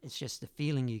 It's just the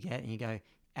feeling you get, and you go,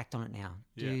 act on it now.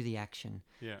 Do Yeah. the action,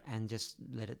 Yeah. and just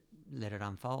let it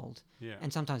unfold. Yeah.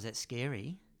 And sometimes that's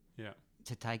scary Yeah.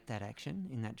 to take that action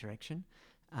in that direction,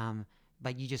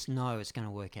 but you just know it's going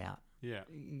to work out. Yeah.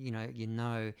 You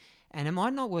know, and it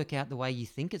might not work out the way you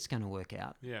think it's going to work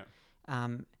out. Yeah.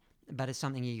 But it's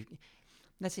something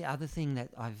that's the other thing that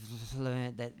I've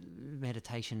learned, that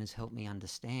meditation has helped me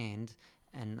understand,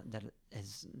 and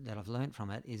that I've learned from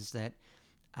it, is that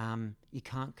you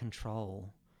can't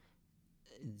control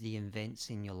the events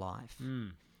in your life.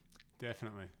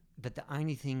 Definitely. But the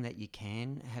only thing that you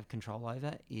can have control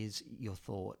over is your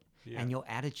thought and your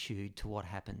attitude to what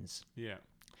happens. Yeah.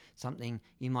 Something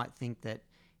you might think that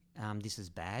this is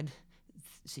bad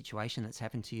situation that's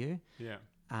happened to you. Yeah.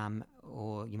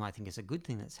 Or you might think it's a good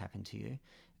thing that's happened to you,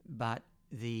 but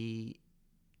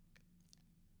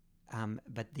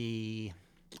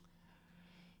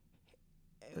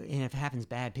and if it happens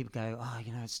bad, people go, oh,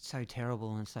 it's so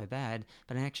terrible and so bad.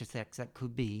 But in actual fact, that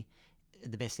could be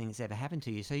the best thing that's ever happened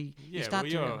to you. So you start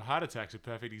your heart attack's a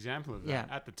perfect example of that. Yeah.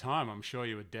 At the time, I'm sure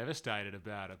you were devastated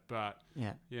about it, but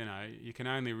you can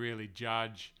only really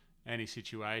judge any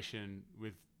situation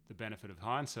with the benefit of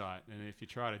hindsight. And if you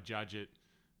try to judge it,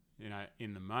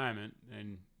 in the moment,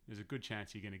 then there's a good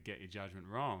chance you're going to get your judgment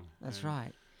wrong. That's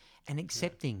right. And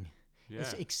accepting. Yeah.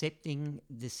 It's accepting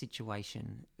the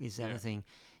situation is the other thing.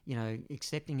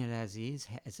 Accepting it as is,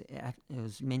 as it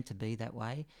was meant to be that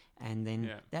way. And then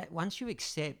that once you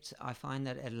accept, I find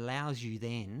that it allows you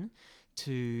then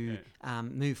to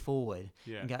move forward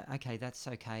and go, okay, that's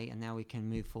okay. And now we can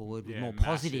move forward with more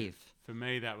positive. For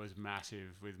me, that was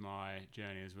massive with my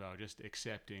journey as well. Just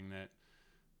accepting that,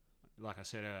 like I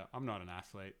said, I'm not an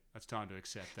athlete. It's time to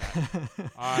accept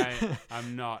that.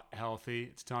 I'm not healthy.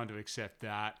 It's time to accept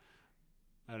that.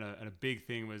 And a big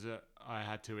thing was I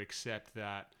had to accept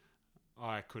that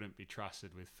I couldn't be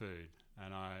trusted with food.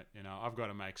 And I've got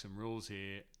to make some rules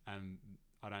here, and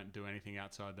I don't do anything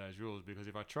outside those rules, because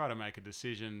if I try to make a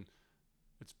decision,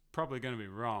 it's probably going to be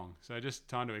wrong. So just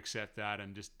time to accept that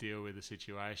and just deal with the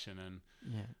situation. And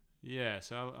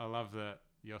so I love that.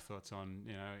 Your thoughts on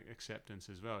acceptance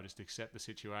as well. Just accept the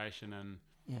situation and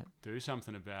do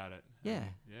something about it.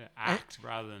 Act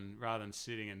rather than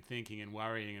sitting and thinking and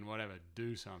worrying and whatever.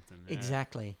 Do something.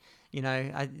 Exactly.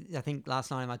 I think last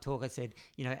night in my talk I said,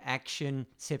 action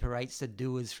separates the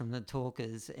doers from the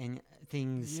talkers, and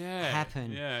things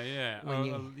happen.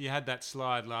 You had that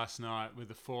slide last night with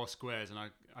the 4 squares, and I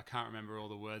can't remember all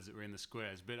the words that were in the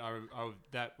squares, but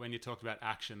that when you talked about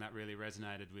action, that really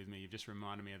resonated with me. You've just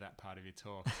reminded me of that part of your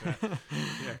talk. So,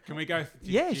 can we go?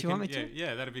 You want me to?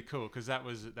 Yeah, that'd be cool, because that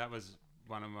was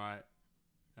one of my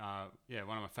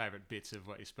favorite bits of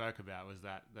what you spoke about was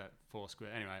that 4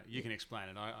 square. Anyway, you can explain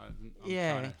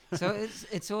it. So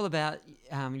it's all about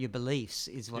your beliefs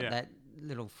is what that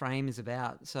little frame is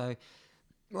about. So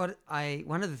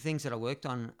one of the things that I worked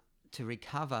on to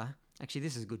recover. Actually,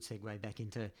 this is a good segue back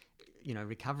into,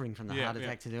 recovering from the heart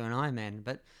attack to do an Ironman.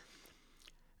 But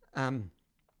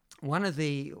one of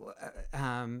the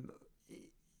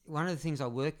things I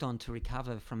worked on to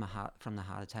recover from the heart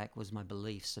attack was my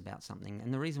beliefs about something.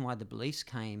 And the reason why the beliefs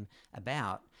came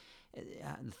about,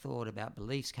 the thought about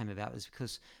beliefs came about, was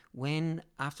because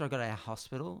after I got out of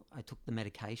hospital, I took the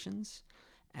medications.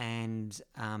 And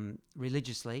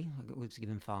religiously, I was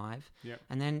given 5.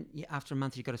 And then after a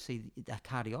month, you've got to see a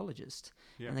cardiologist.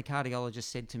 And the cardiologist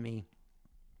said to me,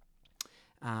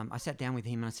 I sat down with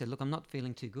him and I said, look, I'm not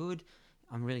feeling too good.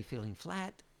 I'm really feeling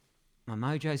flat. My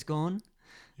mojo's gone.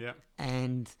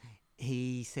 And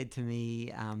he said to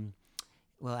me,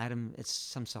 well, Adam, it's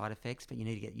some side effects, but you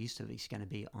need to get used to it. You're going to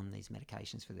be on these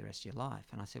medications for the rest of your life.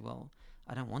 And I said, well,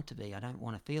 I don't want to be. I don't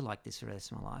want to feel like this for the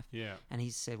rest of my life. And he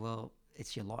said, well,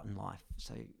 it's your lot in life,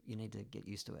 so you need to get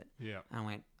used to it. And I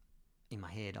went, in my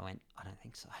head, I don't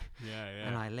think so.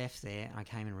 And I left there, and I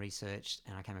came and researched,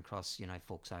 and I came across,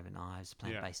 forks over knives,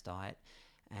 plant-based diet,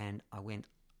 and I went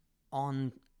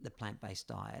on the plant-based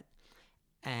diet.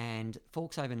 And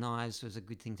forks over knives was a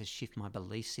good thing to shift my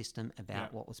belief system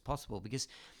about what was possible, because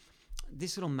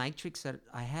this little matrix that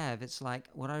I have, it's like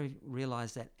what I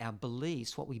realized, that our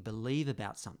beliefs, what we believe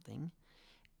about something,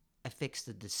 affects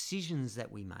the decisions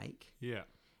that we make.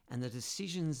 And the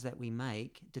decisions that we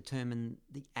make determine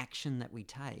the action that we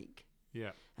take.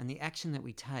 And the action that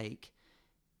we take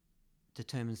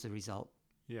determines the result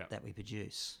that we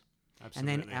produce.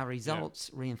 Absolutely. And then our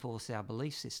results reinforce our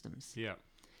belief systems. Yeah.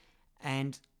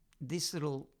 And this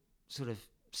little sort of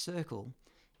circle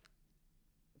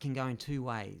can go in two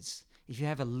ways. If you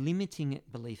have a limiting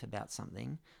belief about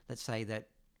something, let's say that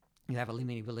you have a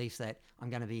limiting belief that I'm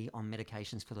going to be on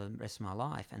medications for the rest of my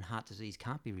life and heart disease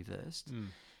can't be reversed,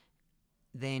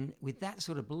 then with that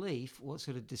sort of belief, what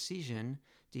sort of decision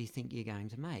do you think you're going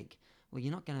to make? Well,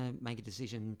 you're not going to make a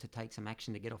decision to take some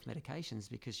action to get off medications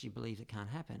because you believe it can't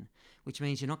happen, which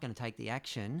means you're not going to take the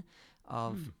action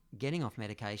of getting off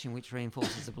medication, which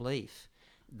reinforces the belief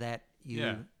that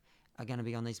you are going to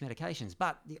be on these medications.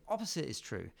 But the opposite is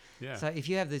true. Yeah. So if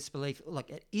you have this belief, look,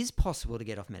 it is possible to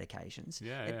get off medications.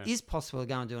 It is possible to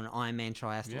go and do an Ironman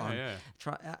triathlon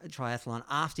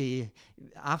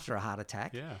after a heart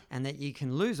attack, and that you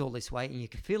can lose all this weight and you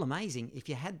can feel amazing. If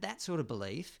you had that sort of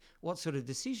belief, what sort of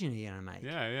decision are you going to make?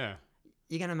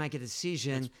 You're going to make a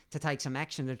decision to take some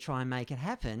action to try and make it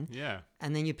happen.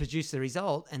 And then you produce the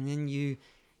result, and then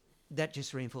that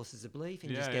just reinforces the belief,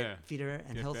 and you just get fitter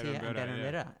and healthier and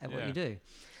better at what you do.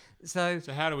 So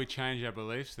how do we change our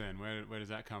beliefs then? Where does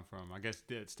that come from? I guess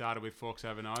it started with forks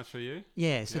over knives for you?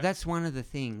 So that's one of the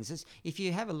things. If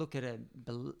you have a look at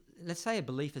let's say a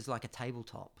belief is like a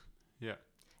tabletop.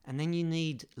 And then you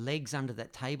need legs under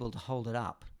that table to hold it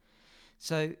up.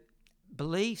 So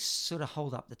beliefs sort of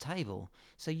hold up the table.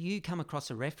 So you come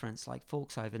across a reference like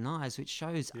forks over knives, which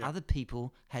shows other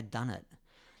people had done it.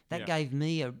 That gave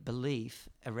me a belief,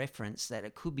 a reference that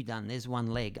it could be done. There's one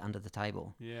leg under the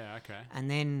table.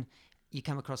 And then you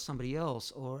come across somebody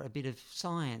else or a bit of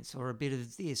science or a bit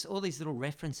of this. All these little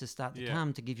references start to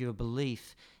come to give you a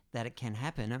belief that it can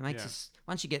happen. It makes us,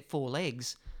 once you get four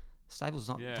legs, the table's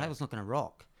not going to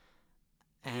rock.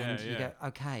 And you go,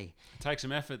 okay. It takes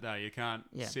some effort though. You can't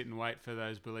sit and wait for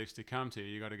those beliefs to come to you.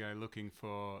 You got to go looking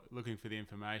for the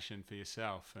information for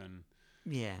yourself. And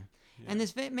and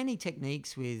there's many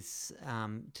techniques with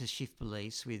to shift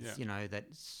beliefs with that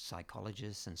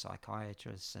psychologists and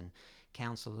psychiatrists and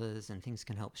counsellors and things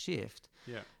can help shift.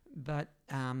 But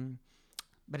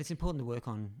it's important to work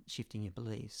on shifting your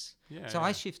beliefs.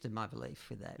 I shifted my belief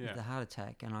with that with the heart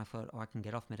attack, and I thought I can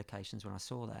get off medications when I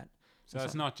saw that. So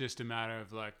it's not just a matter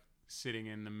of like sitting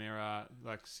in the mirror,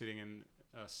 standing in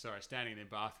the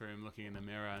bathroom, looking in the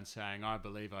mirror and saying, I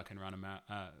believe I can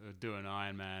do an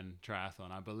Ironman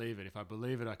triathlon. I believe it. If I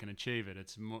believe it, I can achieve it.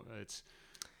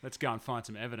 Let's go and find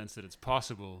some evidence that it's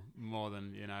possible more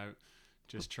than,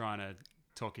 just trying to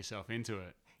talk yourself into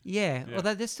it.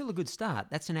 Although that's still a good start.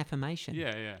 That's an affirmation.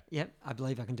 Yep, I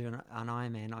believe I can do an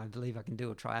Ironman. I believe I can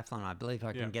do a triathlon. I believe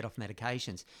I can get off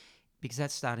medications, because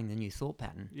that's starting the new thought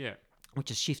pattern,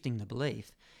 which is shifting the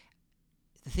belief.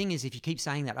 The thing is, if you keep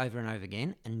saying that over and over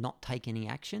again and not take any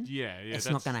action, it's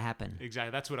not going to happen. Exactly.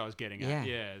 That's what I was getting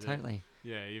at. Totally.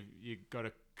 You've got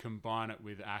to combine it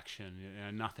with action.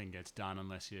 Nothing gets done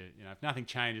unless if nothing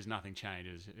changes, nothing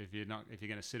changes. If you're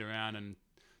going to sit around and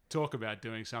talk about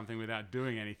doing something without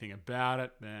doing anything about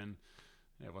it, then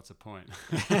what's the point?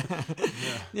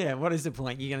 What is the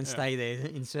point? You're going to stay there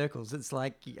in circles. It's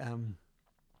like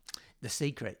The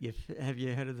Secret. Have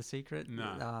you heard of The Secret?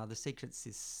 No. The Secret's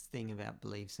this thing about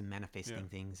beliefs and manifesting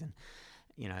things, and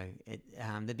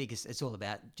the biggest. It's all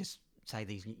about just say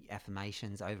these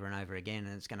affirmations over and over again,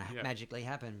 and it's going to magically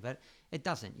happen. But it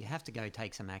doesn't. You have to go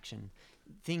take some action.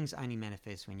 Things only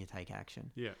manifest when you take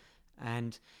action.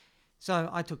 And so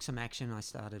I took some action. I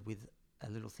started with a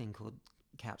little thing called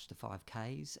Couch to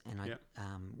 5Ks, and I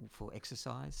for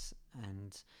exercise,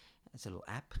 and it's a little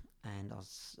app, and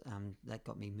that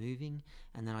got me moving.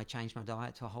 And then I changed my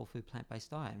diet to a whole food plant-based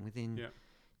diet, and within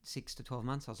 6 to 12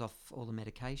 months I was off all the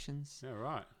medications.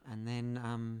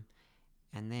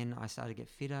 And then I started to get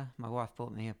fitter. My wife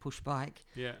bought me a push bike,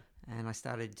 and I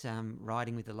started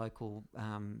riding with the local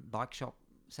bike shop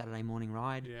Saturday morning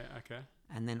ride.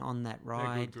 And then on that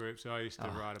ride, they're good groups. I used to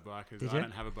ride a bike. I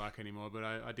don't have a bike anymore, but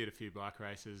I did a few bike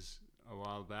races a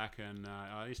while back, and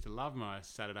I used to love my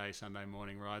Saturday, Sunday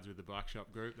morning rides with the bike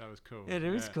shop group. That was cool. It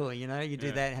was cool. You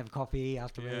do that, have coffee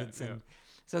afterwards, and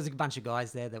so there's a bunch of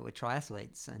guys there that were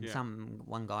triathletes, and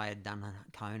one guy had done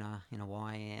Kona in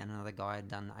Hawaii, and another guy had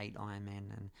done 8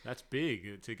 Ironman. And that's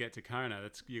big to get to Kona.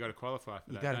 You got to qualify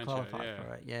for that. You got to qualify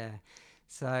for it.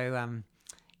 So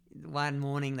one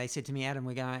morning they said to me, Adam,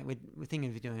 we're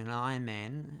thinking of doing an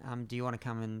Ironman. Do you want to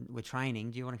come and we're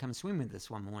training? Do you want to come and swim with us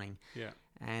one morning?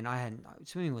 And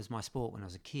swimming was my sport when I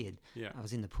was a kid. I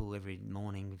was in the pool every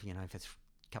morning,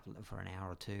 for an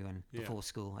hour or two, and before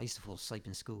school. I used to fall asleep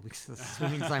in school because I was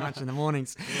swimming so much in the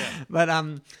mornings. But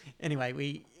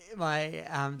anyway, they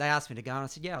asked me to go, and I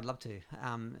said, I'd love to.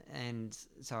 And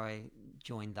so I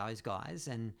joined those guys,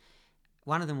 and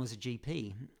one of them was a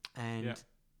GP, And Yeah.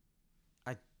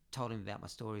 I told him about my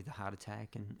story of the heart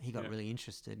attack, and he got Yeah. really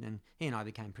interested. And he and I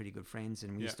became pretty good friends,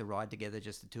 and we Yeah. used to ride together,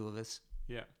 just the two of us.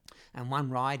 Yeah. And one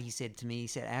ride, he said to me, he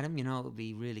said, Adam, you know, it would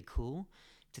be really cool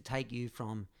to take you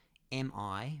from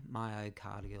MI,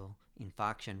 myocardial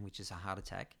infarction, which is a heart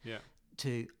attack, Yeah.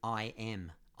 to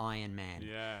IM, Iron Man.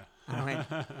 Yeah. And I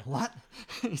went, what?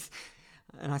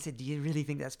 And I said, do you really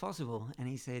think that's possible? And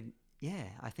he said, yeah,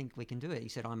 I think we can do it. He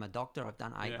said, I'm a doctor. I've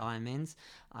done 8 Yeah. Ironmans.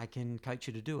 I can coach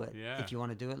you to do it. Yeah. If you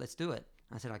want to do it, let's do it.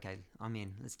 I said, okay, I'm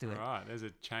in. Let's do it. Right. There's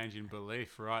a change in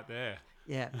belief right there.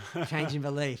 Yeah, change in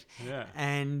belief. Yeah.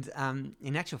 And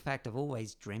in actual fact, I've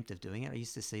always dreamt of doing it. I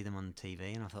used to see them on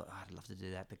TV, and I thought, oh, I'd love to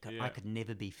do that, but Yeah. I could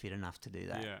never be fit enough to do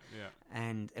that. Yeah. Yeah.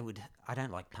 And it would. I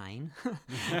don't like pain,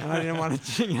 and I didn't want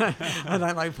to. I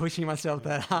don't like pushing myself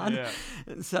that hard. Yeah.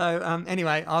 So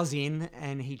anyway, I was in,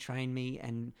 and he trained me,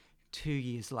 and 2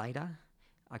 years later,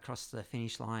 I crossed the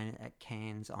finish line at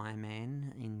Cairns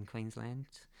Ironman in Queensland,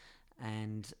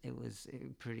 and it was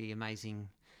a pretty amazing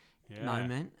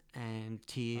moment, and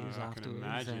tears I afterwards. can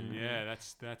imagine. And, Yeah,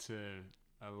 that's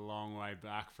a long way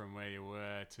back from where you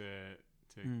were to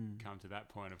come to that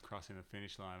point of crossing the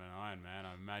finish line of an Ironman.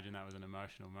 I imagine that was an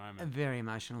emotional a moment. very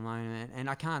emotional moment, and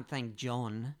I can't thank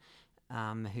John,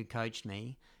 who coached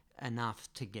me, enough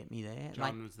to get me there.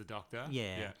 John was the doctor.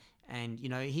 Yeah. Yeah. And you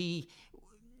know, he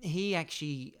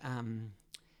actually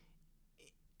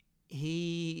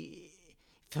he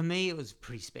for me it was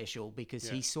pretty special because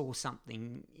Yeah. he saw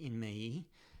something in me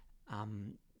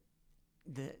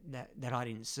that I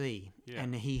didn't see, Yeah.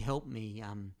 and he helped me.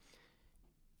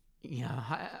 You know,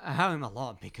 I owe him a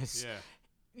lot because Yeah.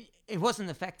 it wasn't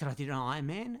the fact that I did an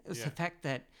Ironman; it was Yeah. the fact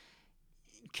that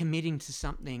committing to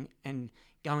something and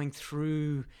going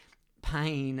through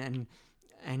pain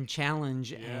and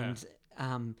challenge Yeah.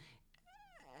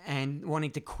 and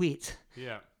wanting to quit,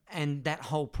 Yeah. and that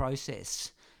whole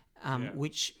process, Yeah.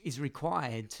 which is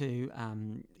required to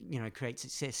create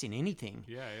success in anything.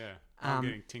 Yeah. Yeah. I'm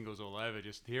getting tingles all over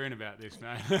just hearing about this,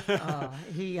 man.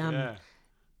 He yeah.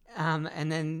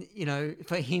 and then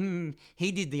for him,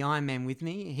 he did the Ironman with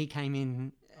me. He came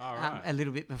in All right. a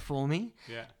little bit before me,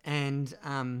 Yeah.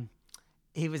 and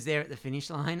he was there at the finish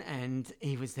line, and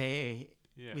he was there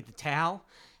Yeah. with the towel.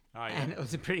 Oh, yeah. And it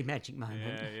was a pretty magic moment.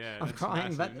 Yeah, yeah. I'm that's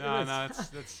crying, massive. but no,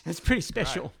 it's that's pretty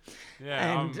special.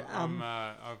 yeah. And,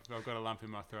 I've got a lump in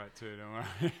my throat too. Don't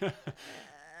worry.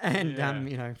 And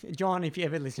Yeah. John, if you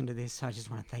ever listen to this, I just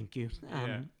want to thank you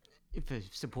Yeah. for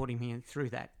supporting me through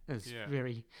that. It was Yeah.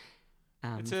 very.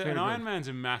 An very good. Ironman's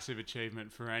a massive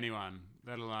achievement for anyone,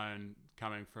 let alone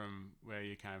coming from where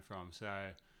you came from.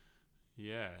 So,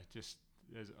 yeah, just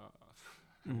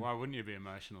why wouldn't you be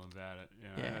emotional about it? You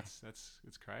know, Yeah.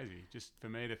 it's crazy. Just for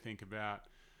me to think about,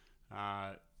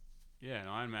 an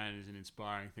Ironman is an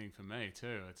inspiring thing for me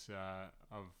too. It's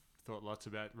I've thought lots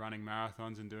about running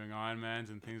marathons and doing Ironmans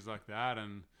and things like that,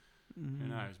 and who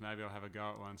knows, maybe I'll have a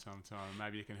go at one sometime.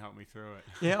 Maybe you can help me through it.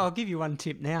 Yeah, I'll give you one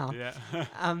tip now. Yeah.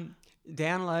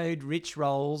 Download Rich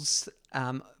Roll's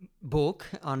book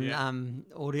on Yeah.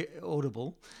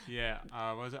 Audible, Yeah,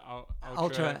 was it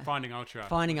Ultra- Finding Ultra?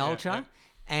 Finding Yeah, Ultra. yeah.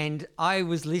 And I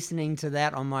was listening to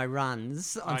that on my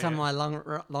runs, on some yeah. of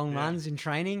my long Yeah. runs in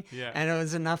training, Yeah. and it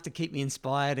was enough to keep me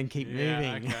inspired and keep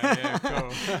moving Okay, yeah, cool.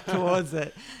 towards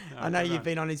it. I know good you've one.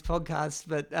 been on his podcast,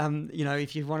 but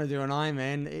if you want to do an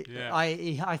Ironman, Yeah.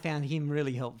 I found him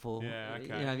really helpful. Yeah, okay.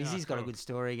 Because Yeah, he's got a cool. good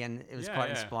story, and it was Yeah, quite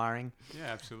yeah. inspiring. Yeah,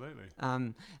 absolutely.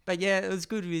 But yeah, it was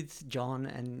good with John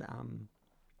and.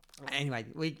 Anyway,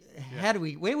 Yeah.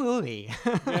 where were we?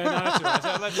 Yeah, no, that's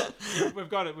all right.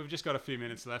 So we've just got a few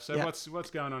minutes left. So Yeah. what's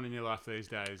going on in your life these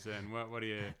days? And what are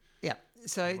you? Yeah.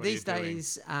 So What are these you doing?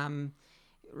 days,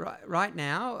 right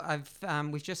now,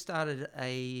 we've just started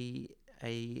a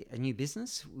new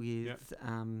business with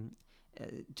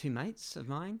two mates of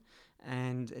mine,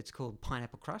 and it's called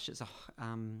Pineapple Crush. It's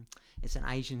an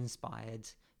Asian inspired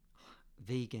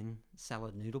vegan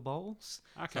salad noodle bowls.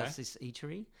 So Okay. it's this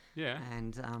eatery, Yeah.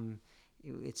 and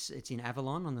it's in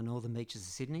Avalon on the northern beaches of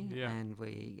Sydney, Yeah. and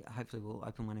we hopefully will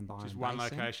open one in Byron Just one Bay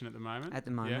soon. location at the moment. At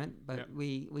the Yeah, moment, but yeah.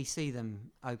 we see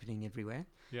them opening everywhere.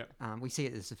 Yeah. We see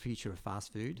it as the future of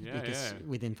fast food Yeah, because yeah.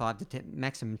 within 5 to 10,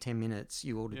 maximum 10 minutes,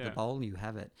 you order Yeah. the bowl, you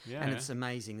have it, Yeah. and it's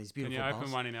amazing. These Can beautiful you open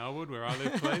bowls. one in Elwood where I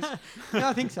live, please? Yeah,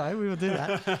 I think so. We will do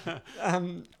that.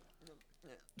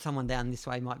 Someone down this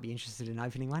way might be interested in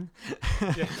opening one.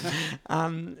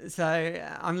 So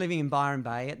I'm living in Byron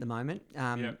Bay at the moment.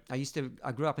 Yeah.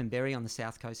 I grew up in Berry on the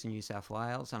south coast of New South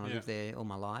Wales, and I Yeah. lived there all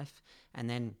my life. And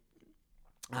then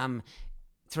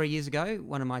 3 years ago,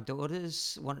 one of my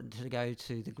daughters wanted to go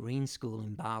to the Green School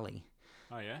in Bali.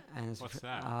 Oh, yeah? And What's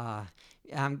that?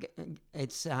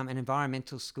 It's an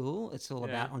environmental school. It's all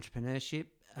Yeah. about entrepreneurship.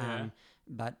 Yeah.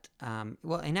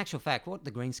 Well, in actual fact, what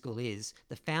the Green School is,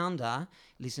 the founder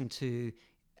listened to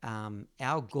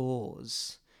Al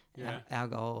Gore's, Yeah. Al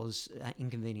Gore's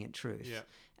Inconvenient Truth. Yeah.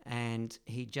 And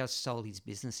he just sold his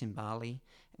business in Bali,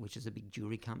 which is a big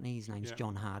jewelry company. His name's Yeah.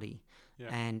 John Hardy. Yeah.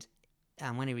 And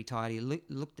when he retired, he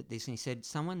looked at this and he said,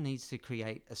 someone needs to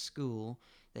create a school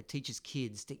that teaches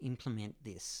kids to implement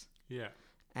this Yeah.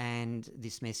 and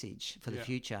this message for the Yeah.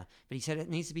 future. But he said it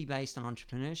needs to be based on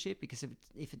entrepreneurship, because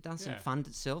if it doesn't Yeah. fund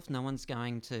itself, no one's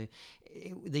going to,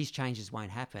 these changes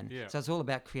won't happen. Yeah. So it's all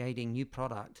about creating new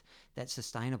product that's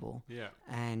sustainable. Yeah.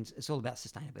 And it's all about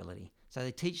sustainability. So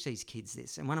they teach these kids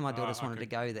this. And one of my daughters wanted to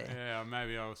go there. Yeah,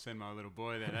 maybe I'll send my little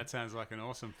boy there. That sounds like an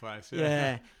awesome place.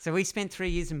 Yeah. So we spent 3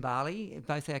 years in Bali.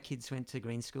 Both our kids went to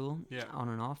Green School, on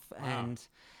and off. Wow.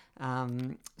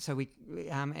 And so we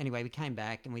came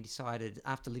back and we decided,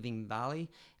 after living in Bali,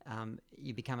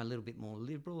 you become a little bit more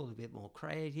liberal, a little bit more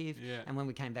creative. Yeah. And when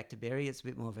we came back to Berry, it's a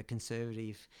bit more of a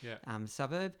conservative Yeah.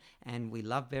 suburb. And we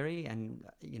love Berry, and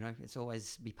it's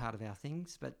always be part of our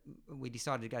things. But we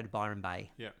decided to go to Byron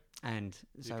Bay. Yeah. And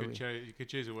so you could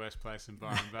choose a worse place than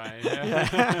Byron Bay.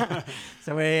 Yeah.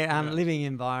 So we're living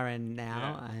in Byron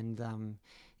now, and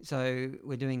so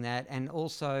we're doing that. And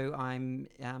also, I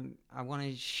want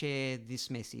to share this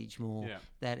message more,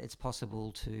 that it's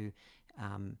possible to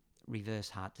reverse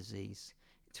heart disease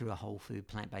through a whole food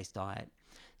plant-based diet.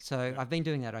 So I've been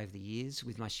doing that over the years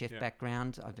with my chef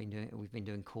background. We've been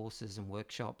doing courses and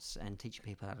workshops and teaching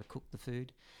people how to cook the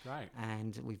food. Great.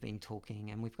 And we've been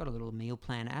talking, and we've got a little meal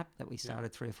plan app that we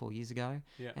started 3 or 4 years ago.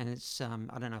 Yeah. And it's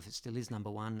I don't know if it still is number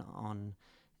one on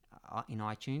in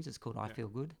iTunes. It's called I Feel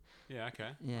Good. Yeah. Okay.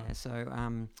 Yeah. So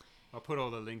I'll put all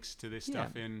the links to this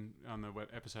stuff in on the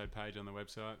episode page on the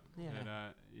website.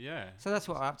 Yeah. So that's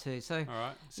what we're up to. So all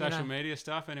right. Social media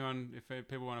stuff. Anyone, if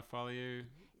people want to follow you.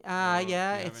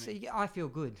 It's I Feel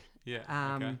Good. Yeah.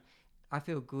 Okay.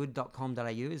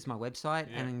 ifeelgood.com.au is my website,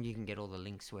 and you can get all the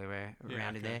links where we're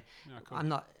around in there. Oh,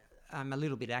 cool. I'm a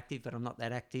little bit active, but I'm not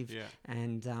that active. Yeah.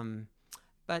 And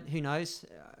but who knows?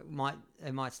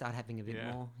 It might start happening a bit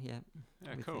more. Yeah.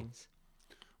 Yeah. With Cool. things.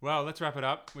 Well, let's wrap it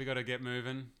up. We got to get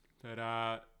moving. But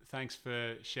thanks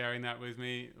for sharing that with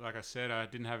me. Like I said, I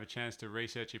didn't have a chance to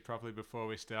research you properly before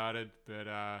we started, but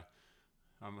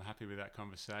I'm happy with that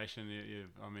conversation.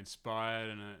 I'm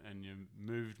inspired, and you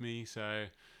moved me. So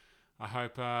I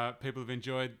hope people have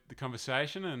enjoyed the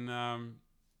conversation. And I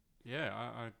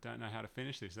don't know how to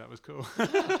finish this. That was cool.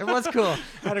 It was cool.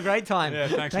 I had a great time. Yeah,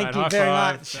 thanks, Thank mate. you High very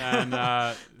five, much. And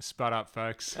spud up,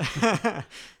 folks.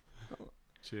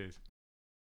 Cheers.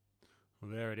 Well,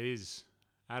 there it is.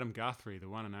 Adam Guthrie, the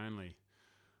one and only.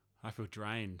 I feel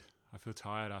drained. I feel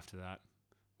tired after that.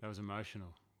 That was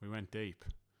emotional. We went deep.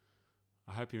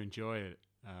 I hope you enjoy it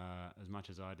as much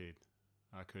as I did.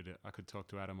 I could talk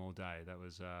to Adam all day. That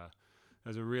was a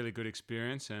really good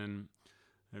experience, and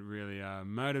it really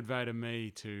motivated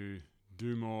me to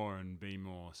do more and be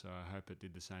more. So I hope it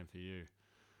did the same for you.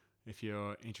 If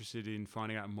you're interested in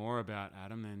finding out more about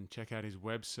Adam, then check out his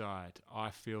website,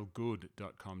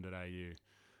 ifeelgood.com.au.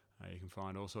 You can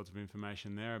find all sorts of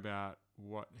information there about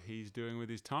what he's doing with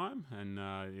his time, and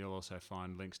you'll also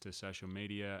find links to social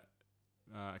media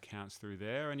accounts through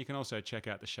there. And you can also check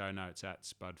out the show notes at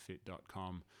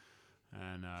spudfit.com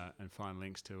and find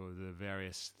links to the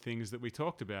various things that we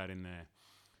talked about in there.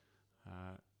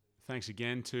 Thanks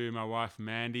again to my wife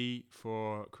Mandy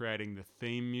for creating the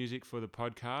theme music for the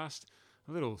podcast.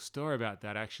 A little story about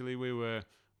that, actually. We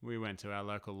went to our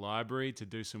local library to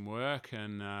do some work,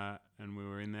 and we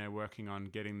were in there working on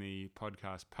getting the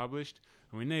podcast published.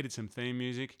 And we needed some theme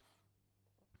music,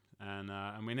 and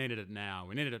we needed it now.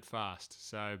 We needed it fast.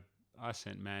 So I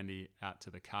sent Mandy out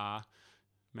to the car.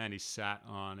 Mandy sat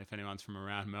on, if anyone's from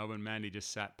around Melbourne, Mandy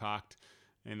just sat parked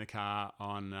in the car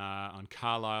on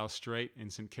Carlisle Street in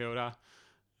St Kilda,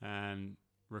 and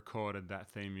recorded that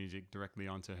theme music directly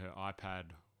onto her iPad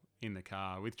in the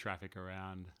car with traffic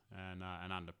around and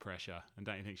under pressure. And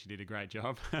don't you think she did a great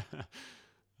job?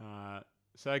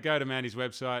 So go to Mandy's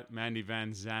website,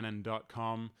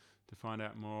 mandyvanzanen.com, to find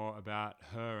out more about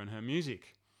her and her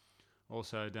music.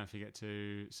 Also, don't forget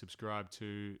to subscribe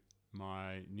to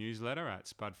my newsletter at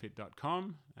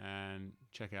spudfit.com, and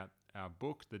check out our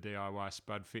book, The DIY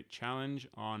Spud Fit Challenge,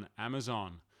 on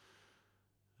Amazon.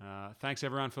 Thanks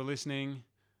everyone for listening,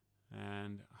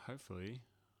 and hopefully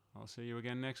I'll see you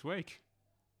again next week.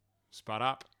 Spud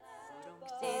up.